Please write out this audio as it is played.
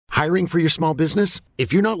Hiring for your small business?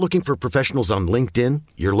 If you're not looking for professionals on LinkedIn,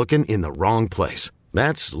 you're looking in the wrong place.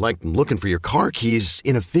 That's like looking for your car keys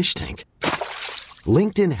in a fish tank.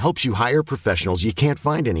 LinkedIn helps you hire professionals you can't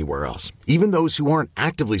find anywhere else, even those who aren't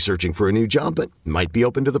actively searching for a new job but might be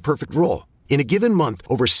open to the perfect role. In a given month,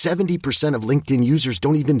 over 70% of LinkedIn users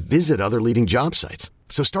don't even visit other leading job sites.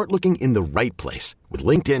 So start looking in the right place. With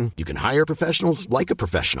LinkedIn, you can hire professionals like a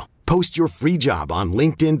professional. Post your free job on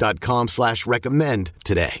linkedin.com/recommend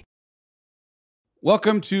today.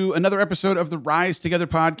 Welcome to another episode of the Rise Together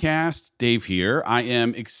podcast. Dave here. I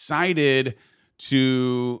am excited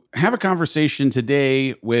to have a conversation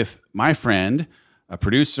today with my friend, a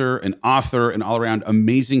producer, an author, an all-around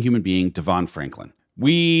amazing human being, Devon Franklin.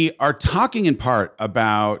 We are talking in part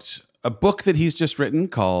about a book that he's just written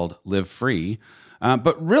called Live Free,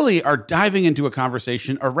 but really are diving into a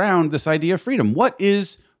conversation around this idea of freedom. What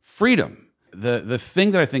is freedom? The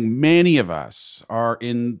thing that I think many of us are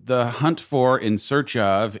in the hunt for, in search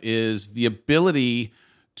of, is the ability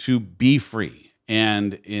to be free.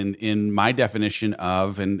 And in my definition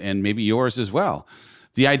of, and maybe yours as well,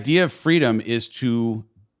 the idea of freedom is to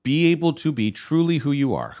be able to be truly who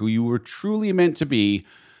you are, who you were truly meant to be,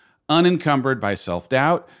 unencumbered by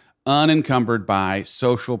self-doubt, unencumbered by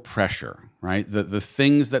social pressure, right? The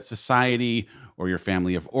things that society or your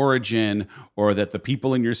family of origin, or that the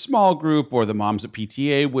people in your small group or the moms at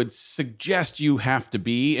PTA would suggest you have to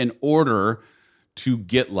be in order to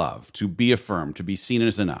get love, to be affirmed, to be seen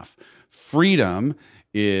as enough. Freedom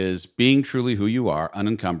is being truly who you are,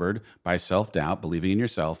 unencumbered by self-doubt, believing in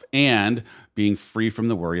yourself, and being free from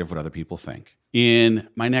the worry of what other people think. In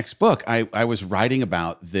my next book, I was writing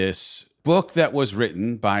about this book that was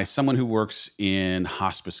written by someone who works in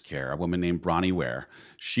hospice care, a woman named Bronnie Ware.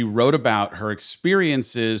 She wrote about her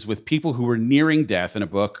experiences with people who were nearing death in a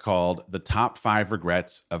book called The Top 5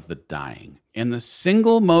 Regrets of the Dying. And the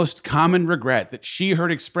single most common regret that she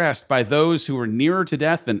heard expressed by those who were nearer to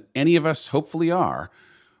death than any of us hopefully are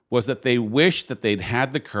was that they wished that they'd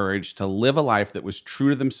had the courage to live a life that was true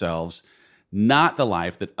to themselves, not the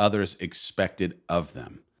life that others expected of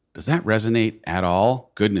them. Does that resonate at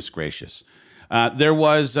all? Goodness gracious. There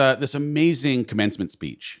was this amazing commencement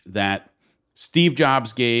speech that Steve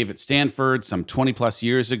Jobs gave at Stanford some 20 plus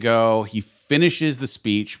years ago. He finishes the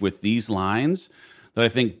speech with these lines that I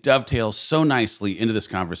think dovetails so nicely into this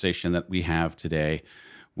conversation that we have today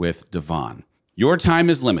with Devon. Your time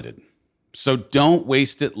is limited, so don't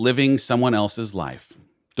waste it living someone else's life.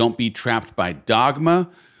 Don't be trapped by dogma,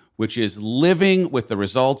 which is living with the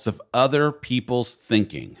results of other people's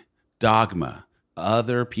thinking. Dogma,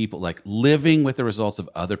 other people, like living with the results of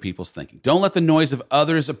other people's thinking. Don't let the noise of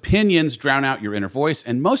others' opinions drown out your inner voice.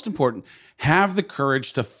 And most important, have the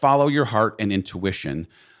courage to follow your heart and intuition.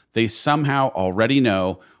 They somehow already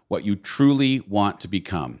know what you truly want to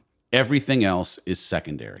become. Everything else is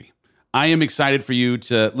secondary. I am excited for you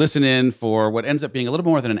to listen in for what ends up being a little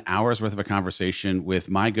more than an hour's worth of a conversation with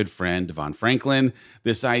my good friend, Devon Franklin.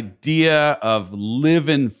 This idea of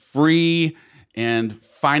living free and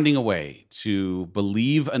finding a way to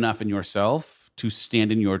believe enough in yourself, to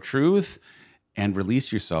stand in your truth, and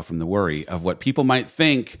release yourself from the worry of what people might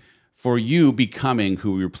think for you becoming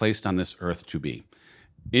who you're placed on this earth to be.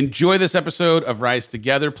 Enjoy this episode of Rise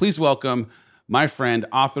Together. Please welcome my friend,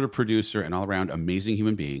 author, producer, and all-around amazing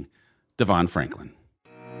human being, Devon Franklin.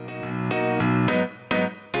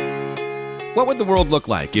 What would the world look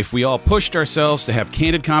like if we all pushed ourselves to have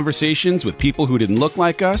candid conversations with people who didn't look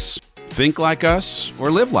like us, think like us,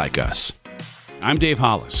 or live like us? I'm Dave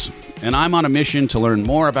Hollis, and I'm on a mission to learn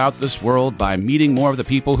more about this world by meeting more of the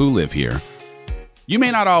people who live here. You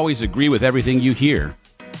may not always agree with everything you hear,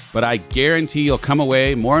 but I guarantee you'll come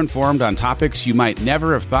away more informed on topics you might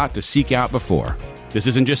never have thought to seek out before. This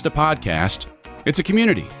isn't just a podcast, it's a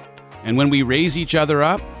community. And when we raise each other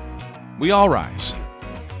up, we all rise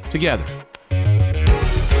together.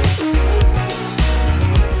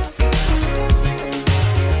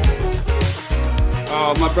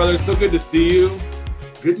 Oh, my brother, it's so good to see you.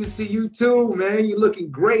 Good to see you too, man. You're looking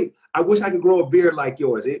great. I wish I could grow a beard like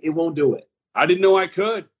yours. It won't do it. I didn't know I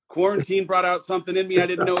could. Quarantine brought out something in me I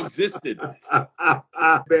didn't know existed.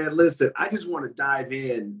 Man, listen, I just want to dive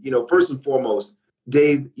in. First and foremost,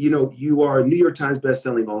 Dave, you are a New York Times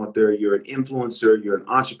bestselling author. You're an influencer. You're an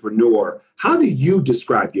entrepreneur. How do you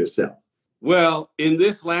describe yourself? Well, in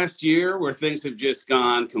this last year where things have just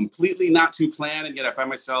gone completely not to plan, and yet I find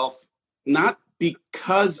myself not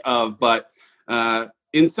because of, but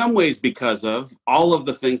in some ways because of all of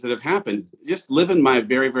the things that have happened, just living my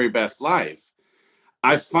very, very best life.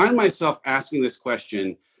 I find myself asking this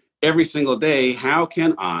question every single day: how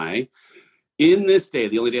can I in this day,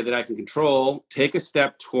 the only day that I can control, take a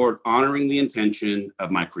step toward honoring the intention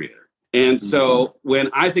of my creator. And so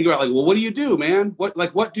when I think about like, well, what do you do, man?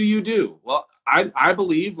 What do you do? Well, I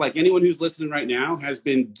believe, like anyone who's listening right now, has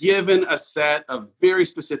been given a set of very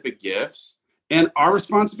specific gifts. And our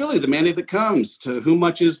responsibility, the mandate that comes, to whom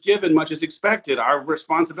much is given, much is expected. Our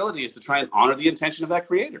responsibility is to try and honor the intention of that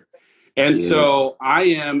creator. And so I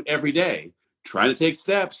am every day trying to take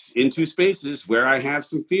steps into spaces where I have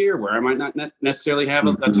some fear, where I might not necessarily have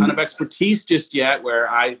a ton of expertise just yet, where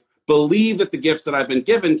I believe that the gifts that I've been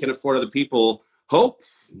given can afford other people hope,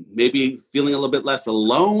 maybe feeling a little bit less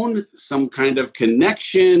alone, some kind of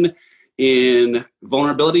connection in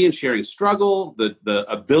vulnerability and sharing struggle, the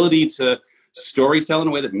ability to storytell in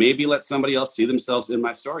a way that maybe lets somebody else see themselves in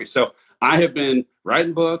my story. So I have been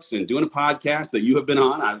writing books and doing a podcast that you have been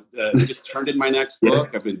on. I've just turned in my next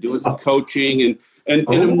book. I've been doing some coaching and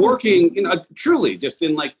I'm working, truly just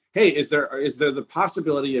in like, hey, is there the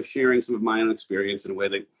possibility of sharing some of my own experience in a way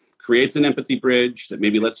that creates an empathy bridge that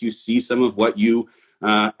maybe lets you see some of what you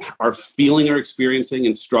are feeling or experiencing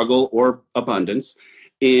in struggle or abundance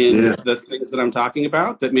in the things that I'm talking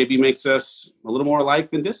about, that maybe makes us a little more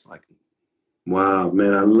alike than dislike. Wow,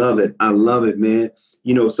 man, I love it. I love it, man.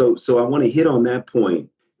 So I want to hit on that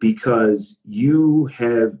point because you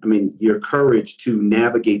have, your courage to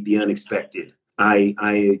navigate the unexpected.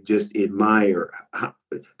 I just admire.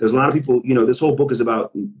 There's a lot of people, this whole book is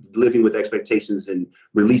about living with expectations and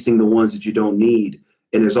releasing the ones that you don't need.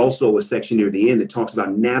 And there's also a section near the end that talks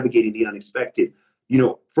about navigating the unexpected.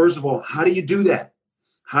 First of all, how do you do that?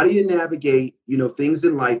 How do you navigate, things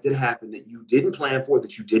in life that happen that you didn't plan for,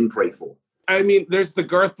 that you didn't pray for? There's the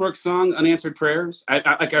Garth Brooks song, Unanswered Prayers.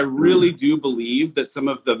 I really do believe that some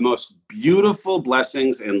of the most beautiful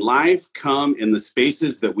blessings in life come in the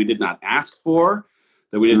spaces that we did not ask for,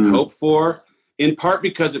 that we didn't hope for, in part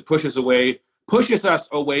because it pushes us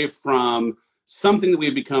away from something that we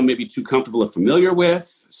have become maybe too comfortable or familiar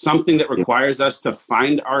with, something that requires us to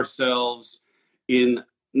find ourselves in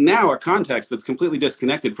now a context that's completely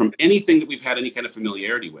disconnected from anything that we've had any kind of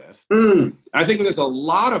familiarity with. I think there's a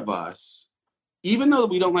lot of us, even though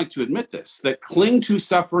we don't like to admit this, that cling to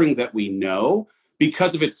suffering that we know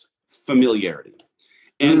because of its familiarity.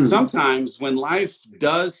 And sometimes when life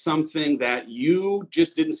does something that you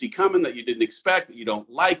just didn't see coming, that you didn't expect, that you don't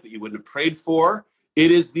like, that you wouldn't have prayed for, it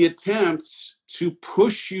is the attempt to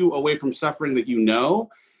push you away from suffering that you know.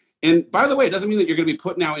 And by the way, it doesn't mean that you're going to be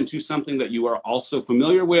put now into something that you are also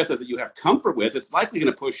familiar with or that you have comfort with. It's likely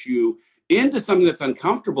going to push you into something that's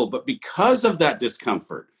uncomfortable, but because of that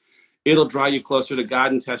discomfort, it'll draw you closer to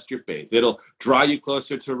God and test your faith. It'll draw you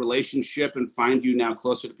closer to a relationship and find you now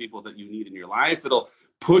closer to people that you need in your life. It'll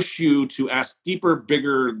push you to ask deeper,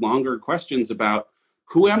 bigger, longer questions about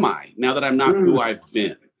who am I now that I'm not who I've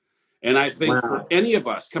been? And I think for any of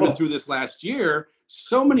us coming through this last year,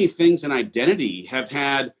 so many things in identity have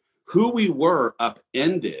had who we were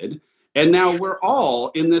upended. And now we're all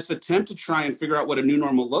in this attempt to try and figure out what a new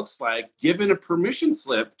normal looks like, given a permission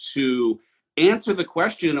slip to answer the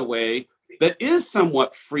question in a way that is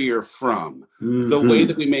somewhat freer from the way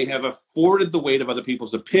that we may have afforded the weight of other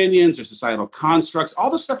people's opinions or societal constructs, all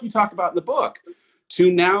the stuff you talk about in the book,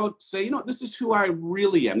 to now say, this is who I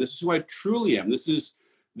really am. This is who I truly am. This is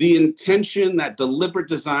the intention, that deliberate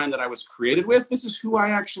design that I was created with. This is who I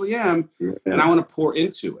actually am. And I want to pour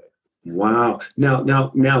into it. Wow.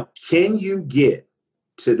 Now, can you get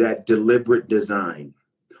to that deliberate design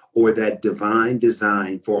or that divine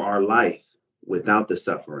design for our life without the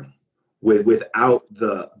suffering, without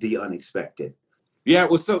the unexpected? Yeah.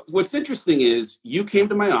 Well, so what's interesting is you came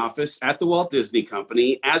to my office at the Walt Disney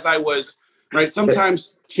Company as I was, right?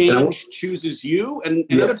 Sometimes change chooses you and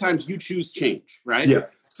other times you choose change, right? Yeah.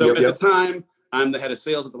 So at the time, I'm the head of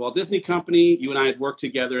sales at the Walt Disney Company. You and I had worked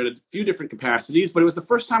together in a few different capacities, but it was the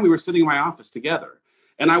first time we were sitting in my office together.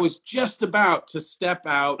 And I was just about to step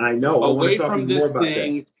out away from this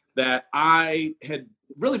thing that I had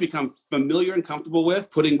really become familiar and comfortable with.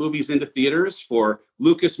 Putting movies into theaters for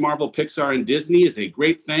Lucas, Marvel, Pixar, and Disney is a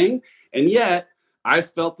great thing. And yet I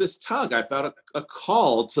felt this tug. I felt a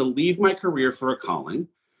call to leave my career for a calling.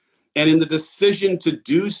 And in the decision to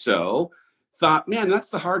do so, thought, man, that's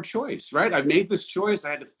the hard choice, right? I made this choice.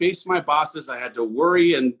 I had to face my bosses. I had to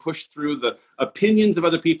worry and push through the opinions of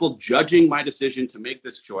other people judging my decision to make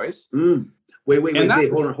this choice. Wait,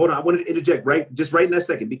 Dave, hold on. I wanted to interject right in that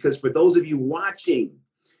second, because for those of you watching,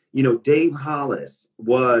 Dave Hollis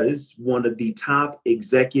was one of the top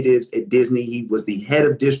executives at Disney. He was the head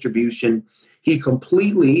of distribution. He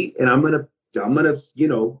completely, and I'm gonna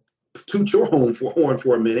toot your horn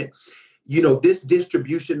for a minute. This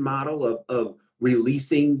distribution model of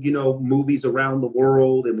releasing, movies around the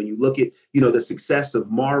world, and when you look at, the success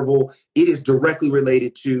of Marvel, it is directly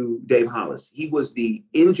related to Dave Hollis. He was the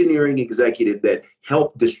engineering executive that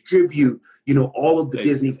helped distribute, all of the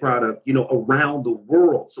Disney product, around the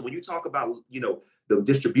world. So when you talk about, the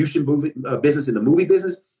distribution business and the movie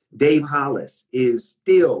business, Dave Hollis is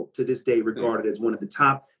still to this day regarded as one of the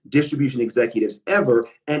top distribution executives ever.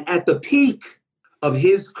 And at the peak of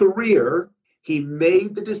his career, he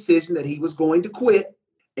made the decision that he was going to quit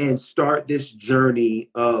and start this journey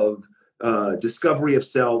of discovery of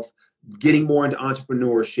self, getting more into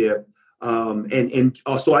entrepreneurship.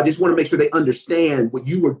 So I just want to make sure they understand what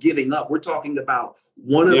you were giving up. We're talking about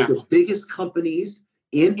one of the biggest companies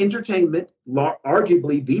in entertainment,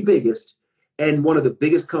 arguably the biggest, and one of the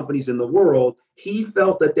biggest companies in the world. He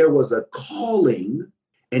felt that there was a calling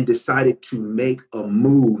and decided to make a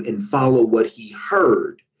move and follow what he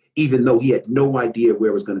heard, even though he had no idea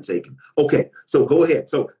where it was going to take him. Okay, so go ahead.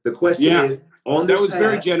 So the question is, on this that was path,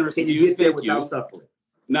 very generous can of you you. get there Thank without you. suffering?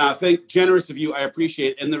 No, generous of you. I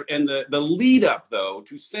appreciate it. And the lead up, though,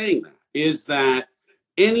 to saying that is that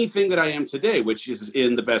anything that I am today, which is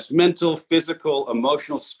in the best mental, physical,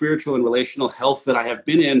 emotional, spiritual, and relational health that I have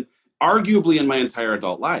been in, arguably in my entire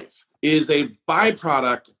adult life, is a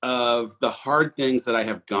byproduct of the hard things that I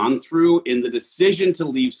have gone through in the decision to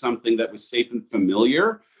leave something that was safe and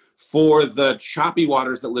familiar for the choppy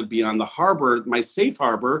waters that live beyond the harbor. My safe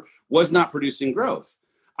harbor was not producing growth.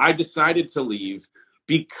 I decided to leave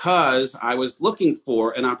because I was looking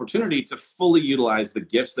for an opportunity to fully utilize the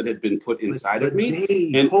gifts that had been put inside of me.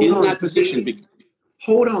 Dave, and in that position,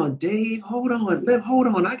 hold on, Dave. Hold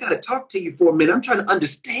on. I got to talk to you for a minute. I'm trying to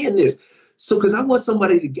understand this. So, because I want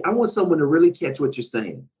someone to really catch what you're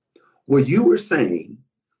saying. What you were saying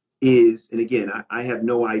is, and again, I have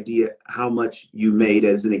no idea how much you made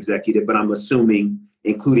as an executive, but I'm assuming,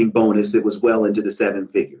 including bonus, it was well into the seven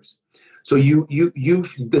figures. So a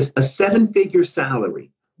 7-figure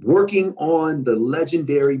salary, working on the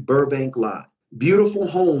legendary Burbank lot, beautiful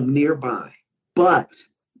home nearby, but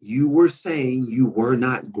you were saying you were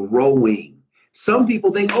not growing. Some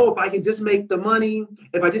people think, if I can just make the money,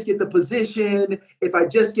 if I just get the position, if I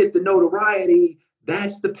just get the notoriety,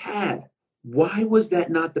 that's the path. Why was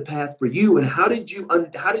that not the path for you? And how did you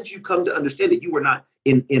come to understand that you were not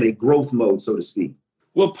in a growth mode, so to speak?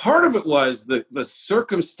 Well, part of it was the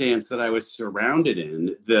circumstance that I was surrounded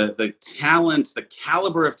in, the talent, the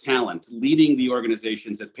caliber of talent leading the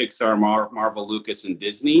organizations at Pixar, Marvel, Lucas, and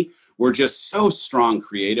Disney were just so strong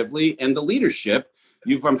creatively. And the leadership,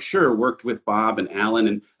 you've, I'm sure, worked with Bob and Alan,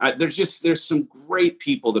 and there's some great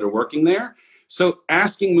people that are working there. So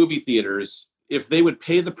asking movie theaters if they would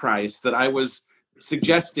pay the price that I was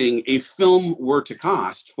suggesting a film were to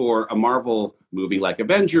cost for a Marvel movie like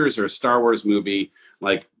Avengers or a Star Wars movie,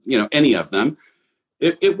 like, any of them,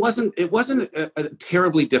 it wasn't a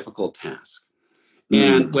terribly difficult task.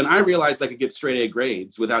 And when I realized I could get straight A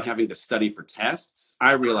grades without having to study for tests,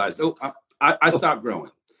 I realized, I stopped growing.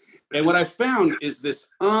 And what I found is this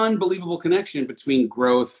unbelievable connection between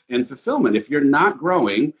growth and fulfillment. If you're not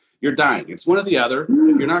growing, you're dying. It's one or the other.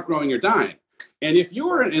 If you're not growing, you're dying. And if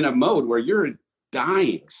you're in a mode where you're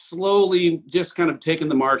dying, slowly just kind of taking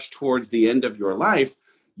the march towards the end of your life,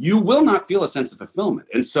 you will not feel a sense of fulfillment.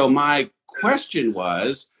 And so my question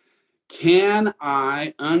was, can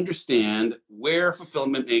I understand where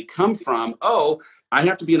fulfillment may come from? I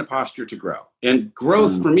have to be in a posture to grow. And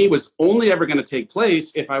growth for me was only ever going to take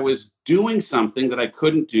place if I was doing something that I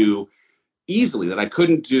couldn't do easily, that I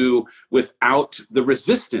couldn't do without the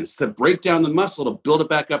resistance to break down the muscle, to build it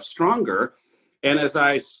back up stronger. And as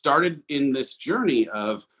I started in this journey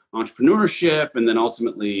of entrepreneurship, and then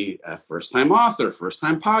ultimately a first-time author,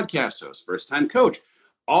 first-time podcast host, first-time coach,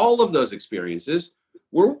 all of those experiences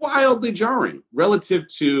were wildly jarring relative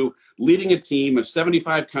to leading a team of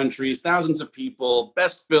 75 countries, thousands of people,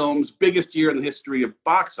 best films, biggest year in the history of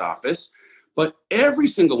box office. But every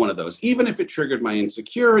single one of those, even if it triggered my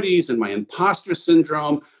insecurities and my imposter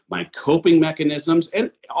syndrome, my coping mechanisms,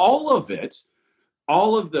 and all of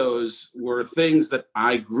those were things that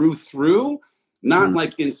I grew through, not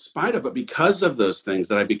like in spite of, but because of those things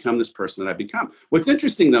that I become this person that I become. What's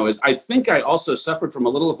interesting, though, is I think I also suffered from a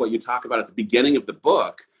little of what you talk about at the beginning of the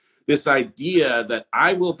book, this idea that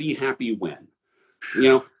I will be happy when.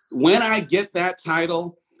 When I get that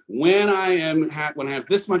title, when I have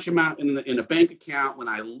this much amount in a bank account, when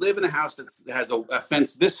I live in a house that has a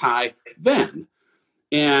fence this high, then.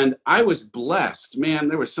 And I was blessed, man,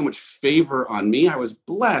 there was so much favor on me. I was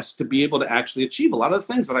blessed to be able to actually achieve a lot of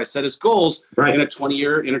the things that I set as goals in a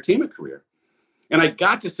 20-year entertainment career. And I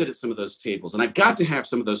got to sit at some of those tables, and I got to have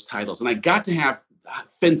some of those titles, and I got to have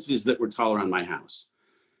fences that were tall around my house.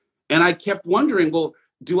 And I kept wondering, well,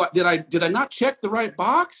 did I not check the right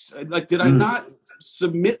box? Like, did I not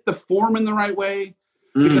submit the form in the right way?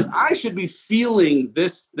 Because I should be feeling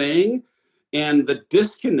this thing. And the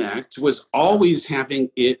disconnect was always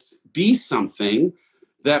having it be something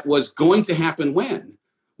that was going to happen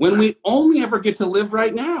when we only ever get to live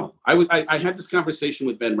right now. I had this conversation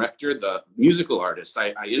with Ben Rector, the musical artist.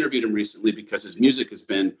 I interviewed him recently because his music has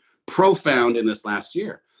been profound in this last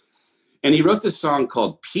year. And he wrote this song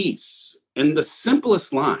called Peace. And the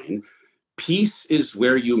simplest line, peace is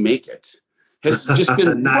where you make it, has just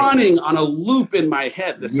been Nice. running on a loop in my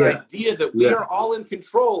head. This Yeah. idea that we are all in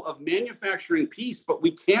control of manufacturing peace, but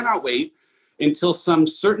we cannot wait until some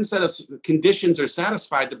certain set of conditions are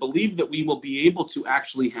satisfied to believe that we will be able to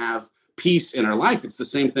actually have peace in our life. It's the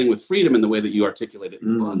same thing with freedom in the way that you articulate it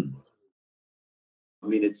in the book. I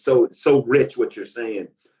mean, it's so rich what you're saying.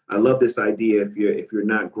 I love this idea. If you're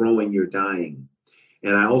not growing, you're dying.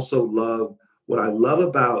 And I also love what I love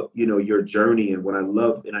about, your journey, and what I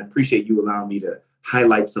love, and I appreciate you allowing me to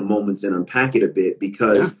highlight some moments and unpack it a bit,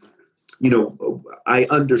 because, I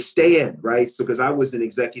understand, right? So, because I was an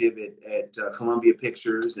executive at Columbia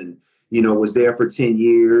Pictures, and, was there for 10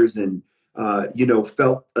 years and,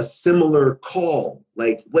 felt a similar call,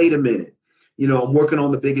 like, wait a minute, I'm working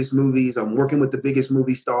on the biggest movies. I'm working with the biggest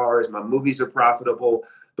movie stars. My movies are profitable,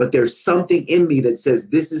 but there's something in me that says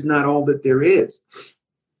this is not all that there is.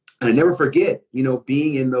 And I never forget,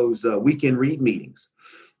 being in those weekend read meetings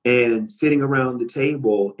and sitting around the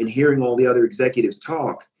table and hearing all the other executives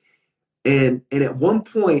talk. And at one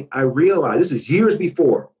point I realized, this is years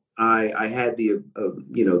before I had the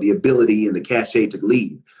ability and the cachet to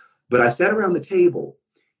leave, but I sat around the table,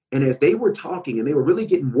 and as they were talking and they were really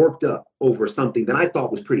getting worked up over something that I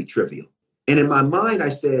thought was pretty trivial. And in my mind, I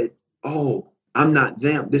said, oh, I'm not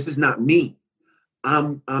them. This is not me.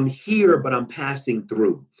 I'm here, but I'm passing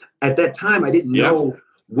through. At that time, I didn't know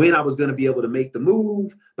when I was going to be able to make the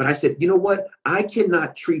move. But I said, you know what? I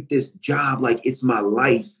cannot treat this job like it's my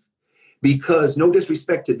life, because no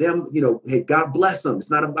disrespect to them, hey, God bless them.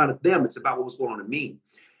 It's not about them. It's about what was going on in me.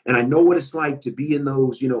 And I know what it's like to be in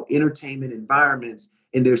those, entertainment environments.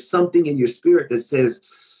 And there's something in your spirit that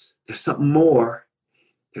says, there's something more.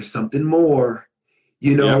 There's something more.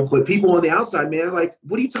 But people on the outside, man, are like,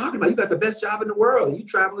 what are you talking about? You got the best job in the world. You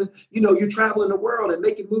traveling, you're traveling the world and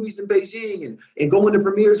making movies in Beijing and going to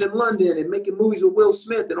premieres in London and making movies with Will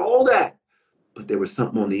Smith and all that. But there was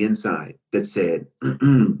something on the inside that said,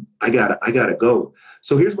 I gotta go.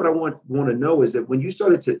 So here's what I want to know is that when you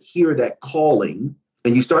started to hear that calling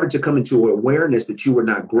and you started to come into awareness that you were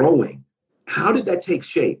not growing, how did that take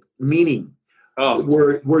shape? Meaning,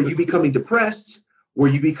 were you becoming depressed? Were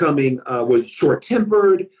you becoming was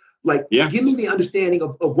short-tempered? Like, give me the understanding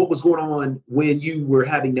of what was going on when you were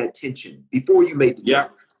having that tension before you made the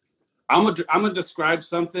jump. I'm gonna describe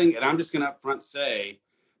something, and I'm just gonna upfront say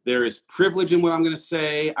there is privilege in what I'm gonna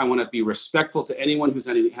say. I want to be respectful to anyone who's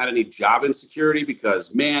had any job insecurity,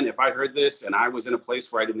 because, man, if I heard this and I was in a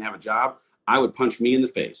place where I didn't have a job, I would punch me in the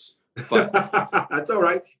face. But that's all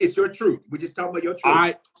right. It's your truth. We just talking about your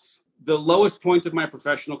truth. The lowest point of my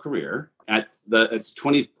professional career it's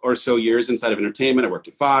 20 or so years inside of entertainment. I worked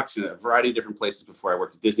at Fox and a variety of different places before I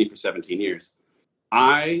worked at Disney for 17 years.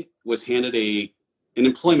 I was handed an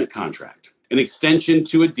employment contract, an extension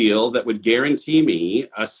to a deal that would guarantee me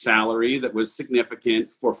a salary that was significant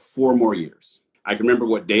for 4 more years. I can remember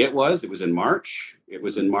what day it was. It was in March. It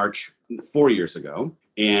was in March 4 years ago.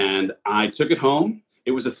 And I took it home.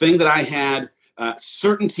 It was a thing that I had.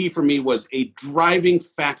 Certainty for me was a driving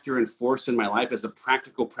factor and force in my life as a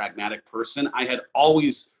practical, pragmatic person. I had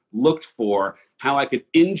always looked for how I could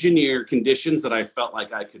engineer conditions that I felt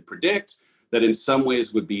like I could predict, that in some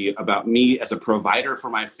ways would be about me as a provider for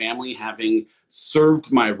my family, having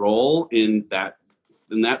served my role in that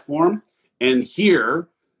form. And here,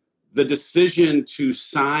 the decision to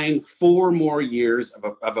sign 4 more years of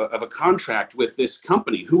a contract with this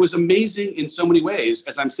company, who was amazing in so many ways,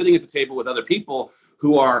 as I'm sitting at the table with other people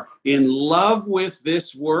who are in love with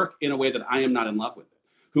this work in a way that I am not in love with it,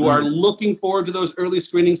 who are looking forward to those early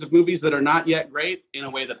screenings of movies that are not yet great in a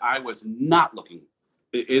way that I was not looking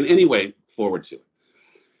in any way forward to.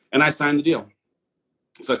 And I signed the deal.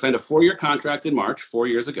 So I signed a 4-year contract in March, 4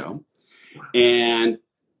 years ago. And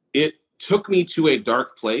it took me to a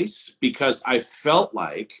dark place, because I felt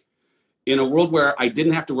like, in a world where I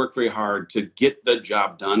didn't have to work very hard to get the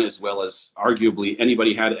job done, as well as arguably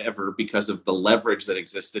anybody had ever, because of the leverage that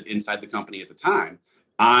existed inside the company at the time,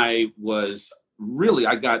 I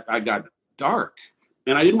got dark.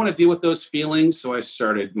 And I didn't want to deal with those feelings. So I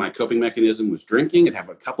started, my coping mechanism was drinking. I'd have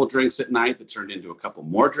a couple drinks at night that turned into a couple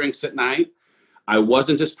more drinks at night. I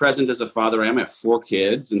wasn't as present as a father I am. I have 4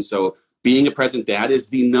 kids. And so being a present dad is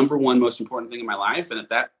the number one most important thing in my life. And at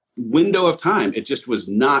that window of time, it just was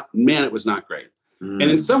not, man, it was not great. And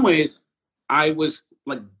in some ways, I was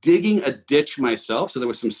like digging a ditch myself. So there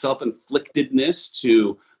was some self-inflictedness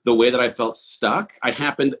to the way that I felt stuck. I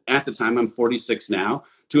happened at the time, I'm 46 now,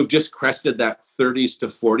 to have just crested that 30s to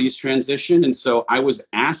 40s transition. And so I was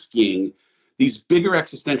asking these bigger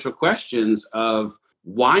existential questions of,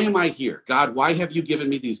 why am I here? God, why have you given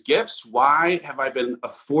me these gifts? Why have I been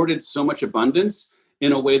afforded so much abundance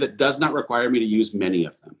in a way that does not require me to use many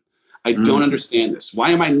of them? I don't understand this. Why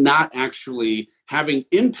am I not actually having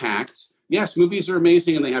impact? Yes, movies are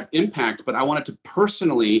amazing and they have impact, but I wanted to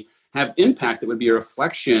personally have impact that would be a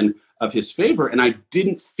reflection of his favor, and I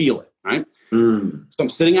didn't feel it, right? So I'm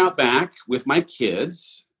sitting out back with my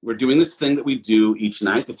kids. We're doing this thing that we do each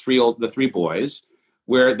night, the three boys,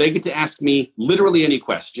 where they get to ask me literally any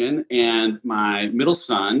question. And my middle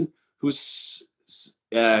son, who's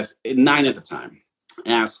 9 at the time,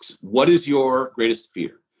 asks, what is your greatest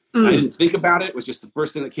fear? I didn't think about it. It was just the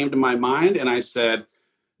first thing that came to my mind. And I said,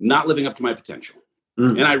 not living up to my potential.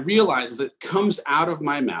 And I realized as it comes out of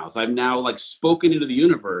my mouth, I've now like spoken into the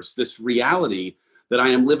universe, this reality that I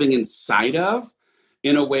am living inside of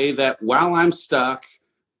in a way that while I'm stuck,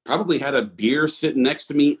 probably had a beer sitting next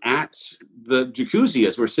to me at the jacuzzi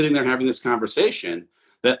as we're sitting there having this conversation,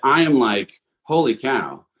 that I am like, holy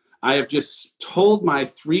cow, I have just told my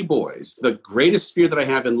 3 boys the greatest fear that I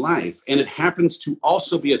have in life. And it happens to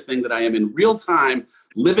also be a thing that I am in real time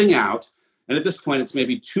living out. And at this point, it's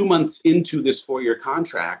maybe 2 months into this 4-year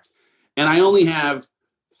contract. And I only have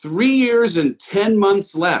 3 years and 10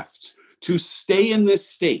 months left to stay in this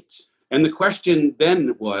state. And the question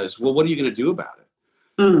then was, well, what are you going to do about it?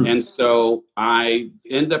 And so I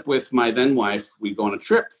end up with my then wife. We go on a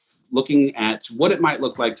trip looking at what it might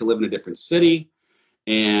look like to live in a different city.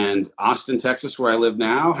 And Austin, Texas, where I live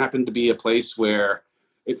now, happened to be a place where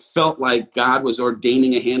it felt like God was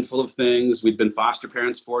ordaining a handful of things. We'd been foster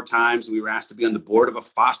parents 4 times. We were asked to be on the board of a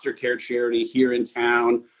foster care charity here in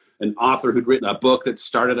town. An author who'd written a book that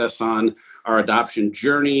started us on our adoption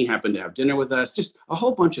journey happened to have dinner with us, just a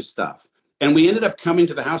whole bunch of stuff. And we ended up coming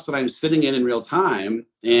to the house that I'm sitting in real time.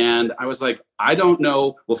 And I was like, I don't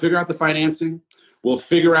know. We'll figure out the financing. We'll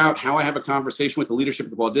figure out how I have a conversation with the leadership of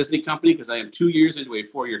the Walt Disney Company, because I am 2 years into a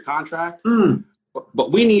 4-year contract.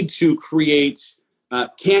 But we need to create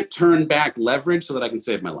can't turn back leverage so that I can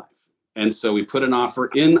save my life. And so we put an offer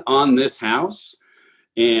in on this house.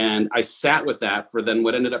 And I sat with that for then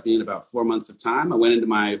what ended up being about 4 months of time. I went into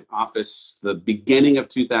my office the beginning of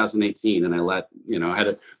 2018, and I had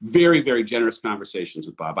a very, very generous conversations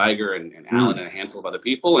with Bob Iger and Alan and a handful of other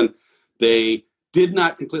people. And they did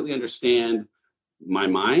not completely understand my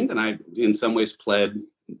mind. And I, in some ways, pled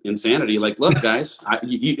insanity. Like, look, guys,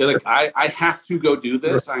 I have to go do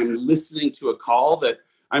this. I'm listening to a call that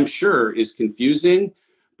I'm sure is confusing,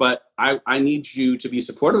 but I need you to be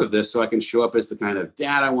supportive of this so I can show up as the kind of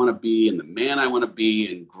dad I want to be and the man I want to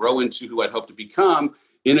be and grow into who I'd hope to become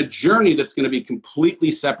in a journey that's going to be completely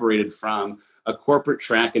separated from a corporate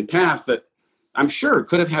track and path that I'm sure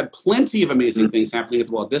could have had plenty of amazing things happening at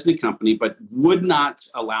the Walt Disney Company, but would not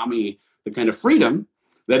allow me the kind of freedom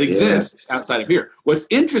that exists outside of here. What's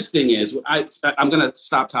interesting is I'm going to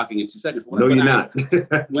stop talking in 2 seconds. No, you're not.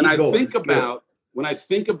 When I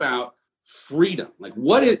think about freedom, like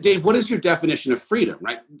Dave, what is your definition of freedom,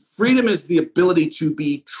 right? Freedom is the ability to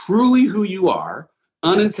be truly who you are,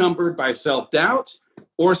 unencumbered by self-doubt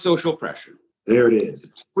or social pressure. There it is.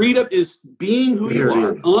 Freedom is being who you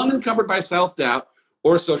are, unencumbered by self-doubt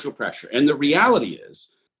or social pressure. And the reality is,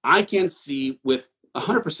 I can see with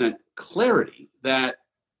 100% clarity that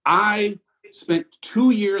I spent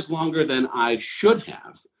 2 years longer than I should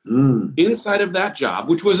have inside of that job,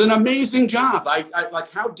 which was an amazing job. I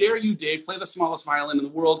like, how dare you, Dave, play the smallest violin in the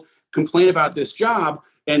world, complain about this job,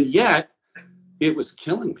 and yet it was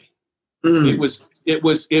killing me. It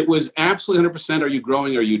was absolutely 100%. Are you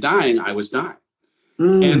growing? Are you dying? I was dying.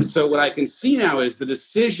 And so what I can see now is the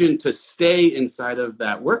decision to stay inside of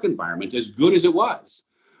that work environment, as good as it was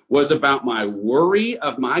about my worry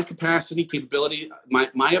of my capacity, capability,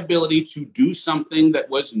 my ability to do something that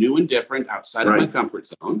was new and different outside of my comfort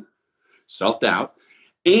zone, self-doubt,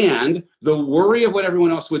 and the worry of what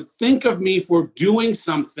everyone else would think of me for doing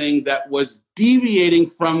something that was deviating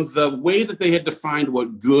from the way that they had defined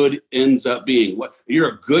what good ends up being. What you're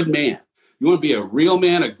a good man. You want to be a real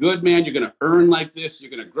man, a good man. You're going to earn like this.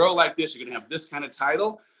 You're going to grow like this. You're going to have this kind of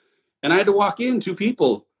title. And I had to walk into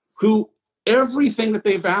people who everything that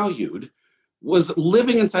they valued was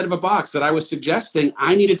living inside of a box that I was suggesting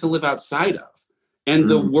I needed to live outside of. And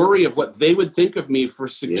the worry of what they would think of me for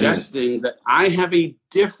suggesting that I have a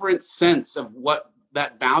different sense of what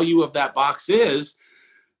that value of that box is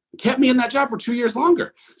kept me in that job for 2 years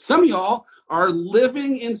longer. Some of y'all are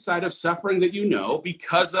living inside of suffering that you know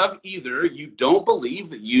because of either you don't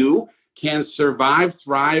believe that you can survive,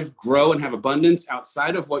 thrive, grow, and have abundance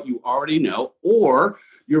outside of what you already know, or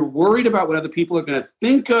you're worried about what other people are going to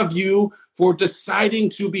think of you for deciding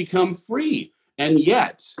to become free. And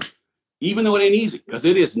yet, even though it ain't easy, because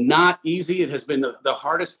it is not easy, it has been the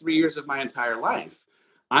hardest 3 years of my entire life.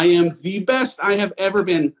 I am the best I have ever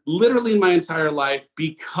been, literally in my entire life,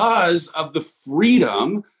 because of the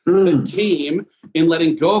freedom that came in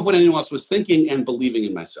letting go of what anyone else was thinking and believing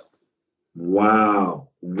in myself. Wow.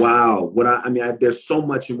 There's so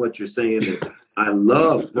much in what you're saying that I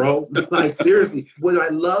love, bro. Like, seriously, what I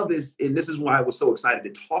love is, and this is why I was so excited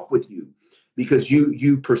to talk with you, because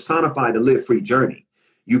you personify the Live Free journey.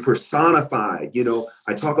 You personify,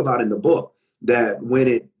 I talk about in the book that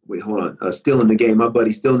Still in the Game, my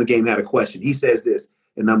buddy Still in the Game had a question. He says this,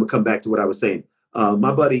 and I'm gonna come back to what I was saying.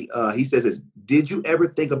 My buddy, he says this: did you ever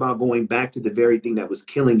think about going back to the very thing that was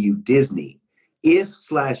killing you, Disney,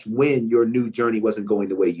 if/when your new journey wasn't going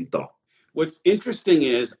the way you thought? What's interesting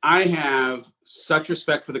is I have such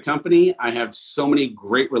respect for the company. I have so many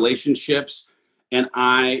great relationships. And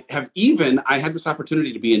I had this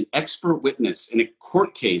opportunity to be an expert witness in a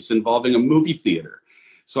court case involving a movie theater.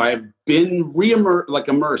 So I have been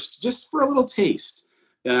immersed just for a little taste.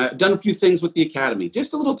 Done a few things with the Academy,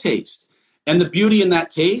 just a little taste. And the beauty in that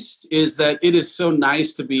taste is that it is so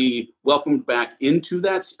nice to be welcomed back into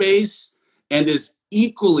that space, and is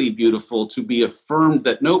equally beautiful to be affirmed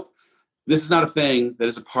that, nope, this is not a thing that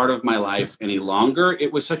is a part of my life any longer.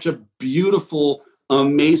 It was such a beautiful,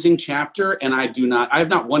 amazing chapter. And I have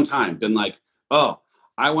not one time been like, oh,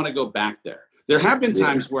 I want to go back there. There have been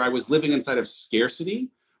times where I was living inside of scarcity,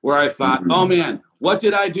 where I thought, oh man, what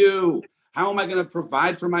did I do? How am I going to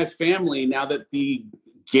provide for my family now that the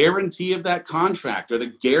guarantee of that contract or the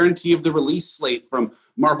guarantee of the release slate from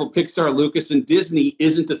Marvel, Pixar, Lucas, and Disney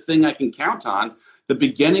isn't a thing I can count on? The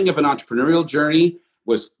beginning of an entrepreneurial journey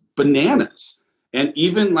was bananas. And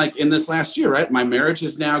even like in this last year, right, my marriage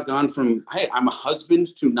has now gone from, hey, I'm a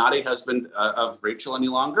husband to not a husband of Rachel any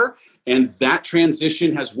longer. And that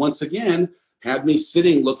transition has once again had me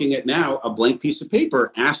sitting looking at now a blank piece of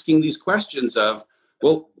paper, asking these questions of,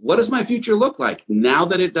 well, what does my future look like now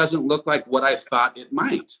that it doesn't look like what I thought it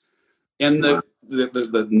might? And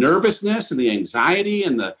the nervousness and the anxiety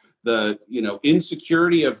and the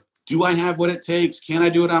insecurity of, do I have what it takes? Can I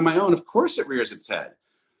do it on my own? Of course it rears its head.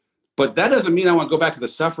 But that doesn't mean I want to go back to the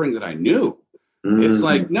suffering that I knew. It's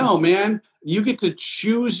like, no, man, you get to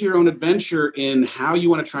choose your own adventure in how you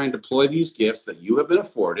want to try and deploy these gifts that you have been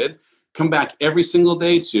afforded. Come back every single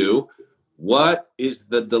day to what is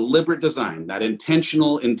the deliberate design, that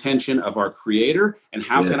intentional intention of our creator, and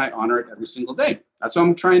how can I honor it every single day? That's what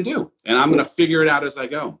I'm trying to do. And I'm going to figure it out as I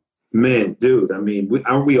go. Man, dude, I mean,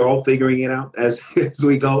 aren't we all figuring it out as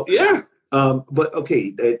we go? Yeah. But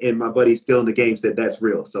okay, and my buddy Still in the Game said that's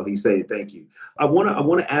real. So he's saying thank you. I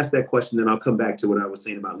want to ask that question, and I'll come back to what I was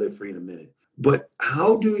saying about Live Free in a minute. But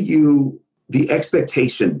how do the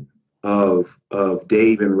expectation of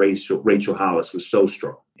Dave and Rachel Hollis was so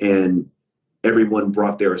strong, and everyone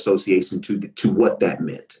brought their association to what that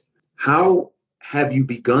meant. How have you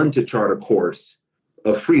begun to chart a course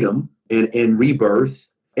of freedom and rebirth?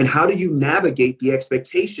 And how do you navigate the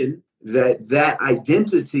expectation that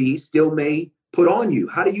identity still may put on you?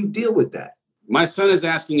 How do you deal with that? My son is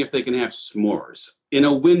asking if they can have s'mores in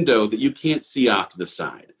a window that you can't see off to the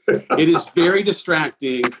side. It is very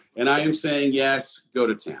distracting. And I am saying, yes, go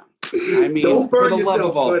to town. I mean, for the love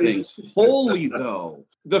of all things. Holy, though.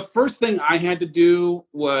 The first thing I had to do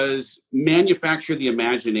was manufacture the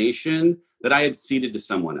imagination that I had ceded to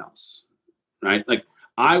someone else, right? Like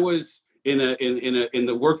I was in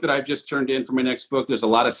the work that I've just turned in for my next book. There's a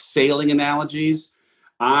lot of sailing analogies.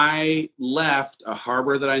 I left a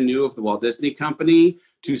harbor that I knew of the Walt Disney Company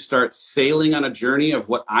to start sailing on a journey of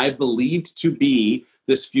what I believed to be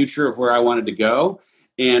this future of where I wanted to go.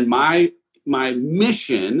 And my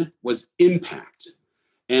mission was impact.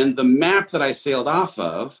 And the map that I sailed off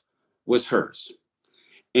of was hers.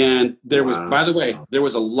 And there was, by the way, there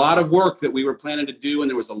was a lot of work that we were planning to do, and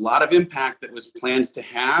there was a lot of impact that was planned to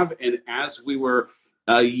have. And as we were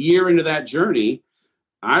a year into that journey,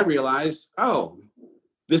 I realized, oh,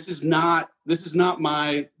 this isn't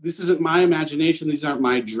my imagination. These aren't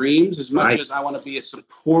my dreams as much as I want to be a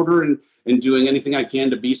supporter and doing anything I can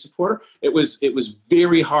to be supportive. It was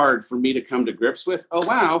very hard for me to come to grips with, oh,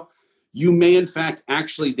 wow, you may in fact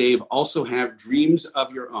actually, Dave, also have dreams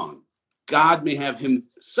of your own. God may have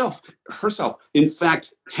herself, in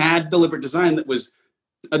fact, had deliberate design that was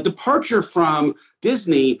a departure from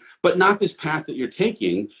Disney, but not this path that you're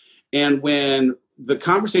taking. And when the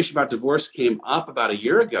conversation about divorce came up about a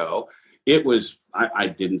year ago, it was,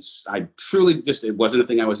 I truly just, it wasn't a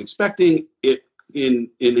thing I was expecting. It,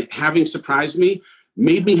 in having surprised me,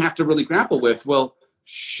 made me have to really grapple with, well,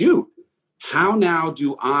 shoot, how now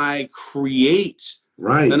do I create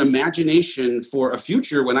an imagination for a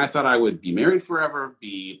future when I thought I would be married forever,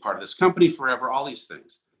 be part of this company forever, all these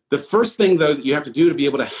things. The first thing, though, that you have to do to be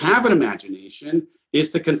able to have an imagination is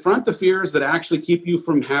to confront the fears that actually keep you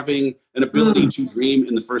from having an ability to dream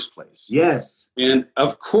in the first place. Yes. And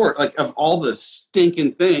of course, like of all the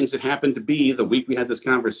stinking things that happened to be the week we had this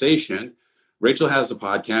conversation, Rachel has a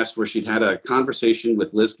podcast where she'd had a conversation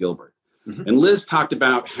with Liz Gilbert. Mm-hmm. And Liz talked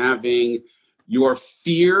about having your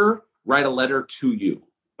fear write a letter to you.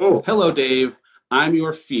 Oh, hello, Dave. I'm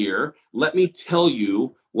your fear. Let me tell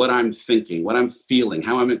you what I'm thinking, what I'm feeling,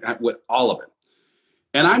 how I'm, what all of it.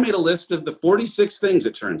 And I made a list of the 46 things,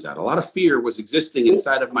 it turns out. A lot of fear was existing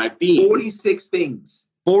inside of my being. 46 things.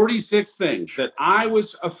 46 things that I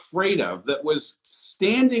was afraid of, that was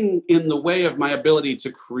standing in the way of my ability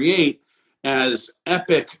to create as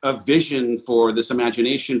epic a vision for this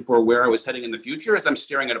imagination for where I was heading in the future as I'm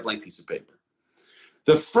staring at a blank piece of paper.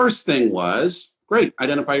 The first thing was, great,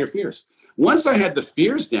 identify your fears. Once I had the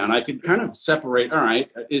fears down, I could kind of separate, all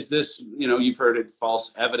right, is this, you've heard it,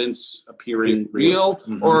 false evidence appearing real,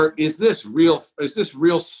 mm-hmm. or is this real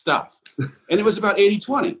stuff? And it was about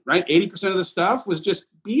 80-20, right? 80% of the stuff was just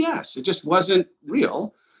BS. It just wasn't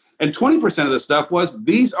real. And 20% of the stuff was,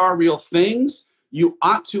 these are real things. You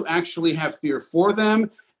ought to actually have fear for them.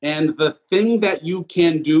 And the thing that you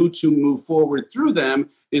can do to move forward through them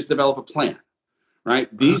is develop a plan.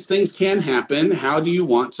 Right? These things can happen. How do you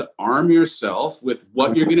want to arm yourself with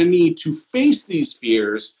what you're going to need to face these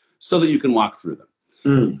fears so that you can walk through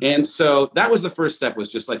them? And so that was the first step, was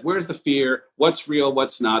just like, where's the fear? What's real?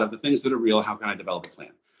 What's not? Of the things that are real, how can I develop a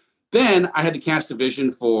plan? Then I had to cast a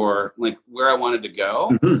vision for like where I wanted to go.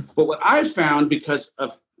 Mm-hmm. But what I found, because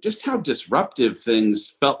of just how disruptive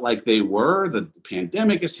things felt like they were, the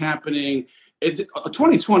pandemic is happening.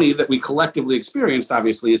 2020 that we collectively experienced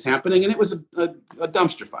obviously is happening, and it was a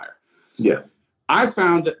dumpster fire. Yeah. I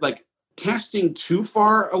found that like casting too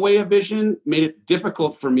far away a vision made it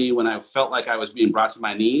difficult for me when I felt like I was being brought to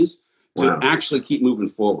my knees to actually keep moving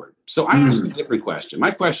forward. So I asked a different question.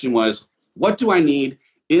 My question was, what do I need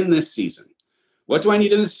in this season? What do I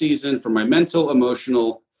need in this season for my mental,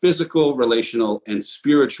 emotional, physical, relational, and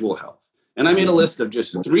spiritual health? And I made a list of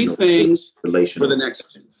just 3 things for the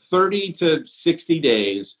next 30 to 60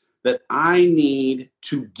 days that I need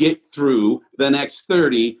to get through the next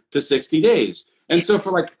 30 to 60 days. And so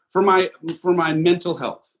for my mental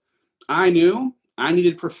health, I knew I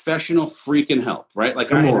needed professional freaking help, right?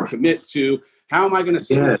 Like I had to commit to, how am I going to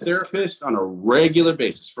see a therapist on a regular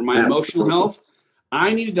basis? For my emotional health,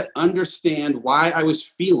 I needed to understand why I was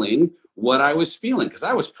feeling what I was feeling, because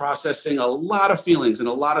I was processing a lot of feelings and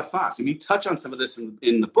a lot of thoughts. And we touch on some of this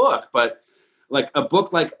in the book, but like a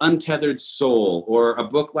book like Untethered Soul or a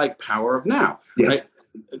book like Power of Now, right?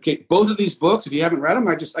 Okay, both of these books, if you haven't read them,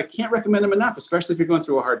 I can't recommend them enough, especially if you're going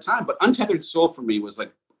through a hard time. But Untethered Soul for me was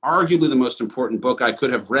like arguably the most important book I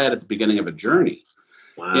could have read at the beginning of a journey.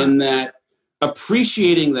 Wow. In that,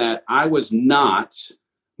 appreciating that I was not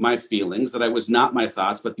my feelings, that I was not my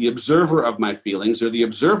thoughts, but the observer of my feelings or the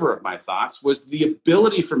observer of my thoughts, was the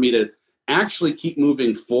ability for me to actually keep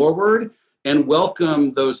moving forward and welcome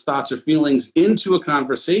those thoughts or feelings into a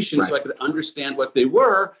conversation so I could understand what they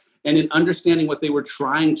were. And in understanding what they were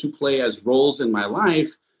trying to play as roles in my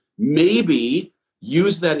life, maybe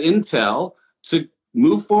use that intel to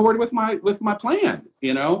move forward with my plan,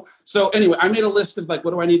 So anyway, I made a list of like,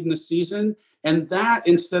 what do I need in this season? And that,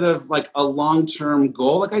 instead of like a long-term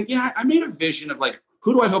goal, like I made a vision of like,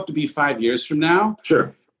 who do I hope to be 5 years from now?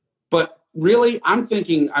 Sure. But really, I'm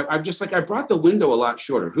thinking, I'm just like, I brought the window a lot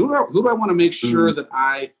shorter. Who do I want to make sure that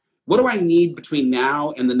what do I need between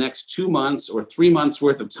now and the next 2 months or 3 months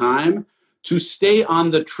worth of time to stay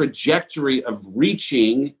on the trajectory of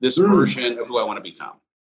reaching this version of who I want to become?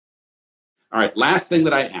 All right, last thing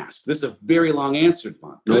that I asked. This is a very long answer,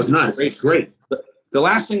 Devon. No, it's not. It's great. The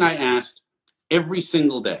last thing I asked every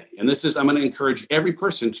single day, and I'm going to encourage every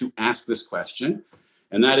person to ask this question,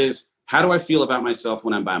 and that is, how do I feel about myself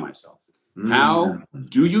when I'm by myself? How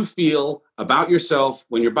do you feel about yourself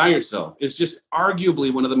when you're by yourself? Is just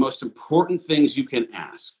arguably one of the most important things you can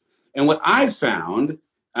ask. And what I found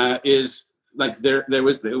is like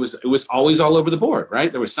it was always all over the board,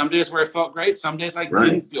 right? There were some days where I felt great, some days I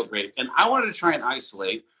didn't feel great. And I wanted to try and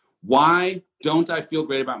isolate, why don't I feel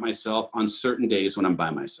great about myself on certain days when I'm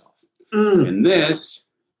by myself? And this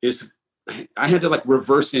is, I had to like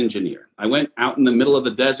reverse engineer. I went out in the middle of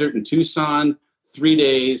the desert in Tucson, 3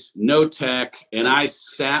 days, no tech, and I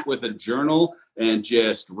sat with a journal and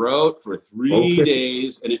just wrote for 3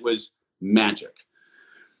 days, and it was magic.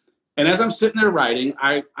 And as I'm sitting there writing,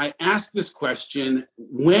 I asked this question: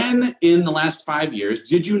 when in the last 5 years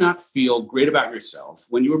did you not feel great about yourself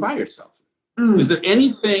when you were by yourself? Is there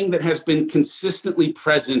anything that has been consistently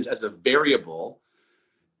present as a variable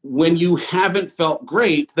when you haven't felt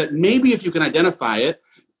great, that maybe if you can identify it,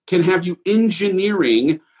 can have you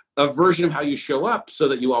engineering a version of how you show up so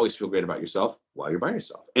that you always feel great about yourself while you're by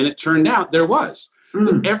yourself? And it turned out there was.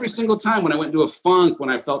 Every single time when I went into a funk, when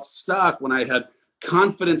I felt stuck, when I had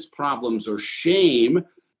confidence problems or shame,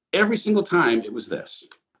 every single time it was this: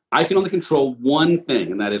 I can only control one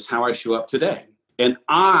thing, and that is how I show up today. And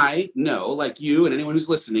I know, like you and anyone who's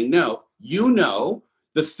listening know,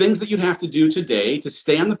 the things that you'd have to do today to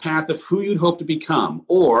stay on the path of who you'd hope to become,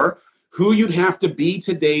 or who you'd have to be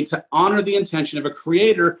today to honor the intention of a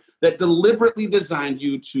creator that deliberately designed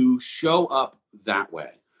you to show up that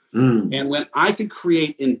way. And when I could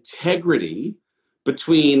create integrity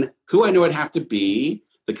between who I know I'd have to be,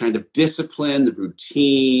 the kind of discipline, the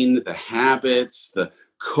routine, the habits, the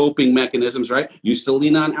coping mechanisms, right? Used to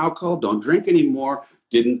lean on alcohol, don't drink anymore,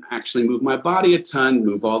 didn't actually move my body a ton,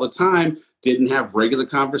 move all the time, didn't have regular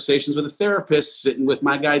conversations with a therapist, sitting with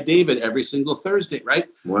my guy David every single Thursday, right?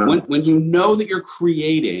 Wow. When you know that you're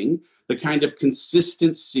creating the kind of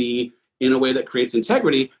consistency in a way that creates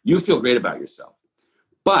integrity, you feel great about yourself.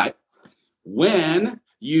 But when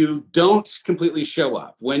you don't completely show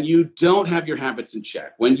up, when you don't have your habits in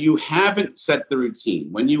check, when you haven't set the routine,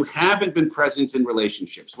 when you haven't been present in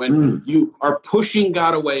relationships, when you are pushing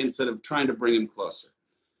God away instead of trying to bring him closer,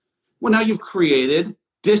 well, now you've created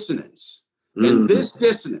dissonance. And this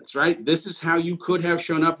dissonance, right? This is how you could have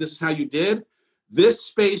shown up. This is how you did. This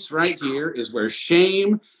space right here is where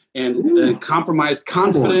shame and compromised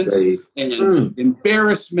confidence and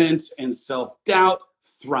embarrassment and self-doubt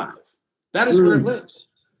thrive. That is where it lives.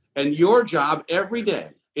 And your job every day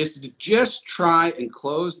is to just try and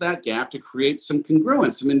close that gap, to create some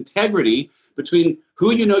congruence, some integrity between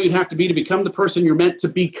who you know you'd have to be to become the person you're meant to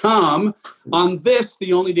become on this,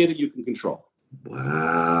 the only day that you can control.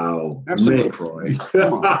 Wow. Have some LaCroix.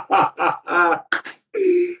 Come on.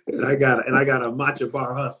 and I got a matcha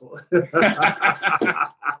bar hustle.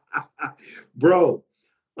 Bro,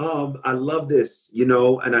 I love this,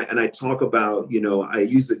 and I talk about, I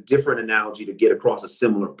use a different analogy to get across a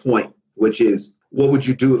similar point, which is, what would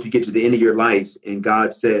you do if you get to the end of your life and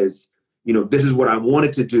God says, this is what I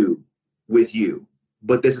wanted to do with you,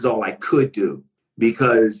 but this is all I could do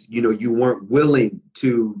because, you weren't willing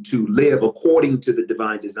to live according to the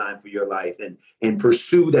divine design for your life and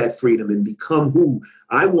pursue that freedom and become who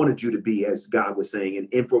I wanted you to be, as God was saying.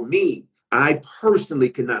 And for me, I personally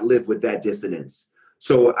could not live with that dissonance.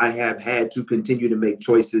 So I have had to continue to make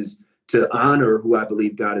choices to honor who I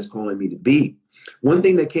believe God is calling me to be. One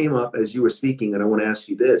thing that came up as you were speaking, and I want to ask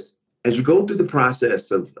you this: as you go through the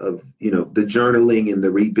process of the journaling and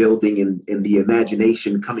the rebuilding and the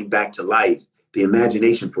imagination coming back to life, the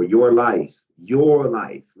imagination for your life,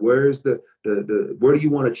 where's where do you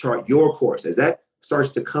want to chart your course as that starts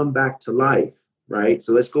to come back to life, right?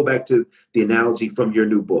 So let's go back to the analogy from your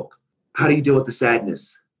new book. How do you deal with the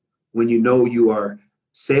sadness when you know you are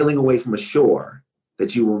sailing away from a shore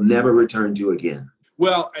that you will never return to again?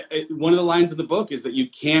 Well, one of the lines of the book is that you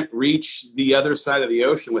can't reach the other side of the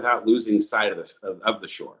ocean without losing sight of the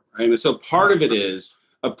shore. Right? And so part of it is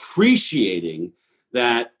appreciating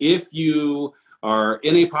that if you are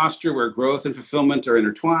in a posture where growth and fulfillment are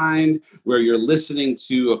intertwined, where you're listening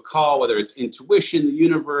to a call, whether it's intuition, the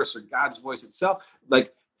universe, or God's voice itself,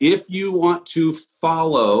 like if you want to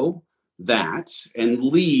follow that and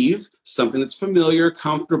leave something that's familiar,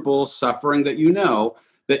 comfortable, suffering that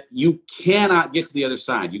that you cannot get to the other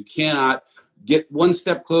side. You cannot get one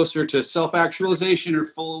step closer to self-actualization or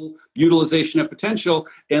full utilization of potential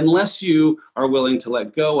unless you are willing to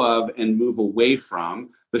let go of and move away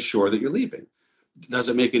from the shore that you're leaving. Does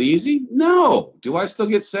it make it easy? No. Do I still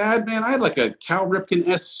get sad? Man, I had like a Cal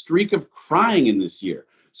Ripken-esque streak of crying in this year.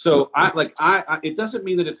 So it doesn't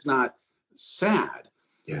mean that it's not sad.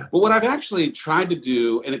 Yeah. But what I've actually tried to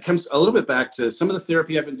do, and it comes a little bit back to some of the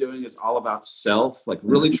therapy I've been doing, is all about self, like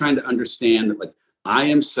really trying to understand that like I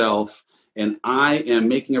am self and I am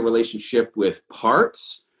making a relationship with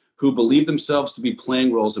parts who believe themselves to be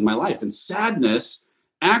playing roles in my life. And sadness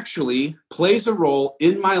actually plays a role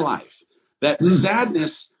in my life. That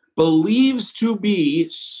sadness believes to be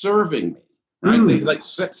serving me, right?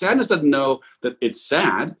 Sadness doesn't know that it's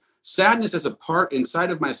sad. Sadness as a part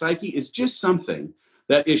inside of my psyche is just something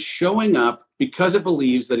that is showing up because it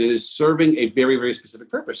believes that it is serving a very, very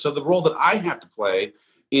specific purpose. So the role that I have to play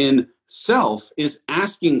in self is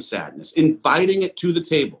asking sadness, inviting it to the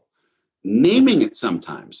table, naming it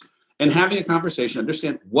sometimes, and having a conversation,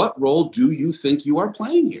 understand what role do you think you are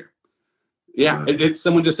playing here? Yeah,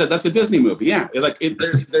 someone just said that's a Disney movie. Yeah,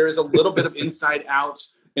 there is a little bit of Inside Out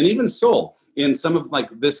and even Soul in some of like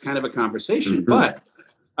this kind of a conversation. But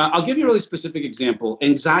I'll give you a really specific example.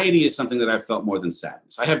 Anxiety is something that I've felt more than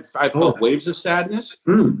sadness. I've felt waves of sadness,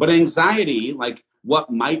 but anxiety, like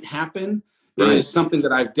what might happen, is something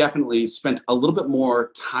that I've definitely spent a little bit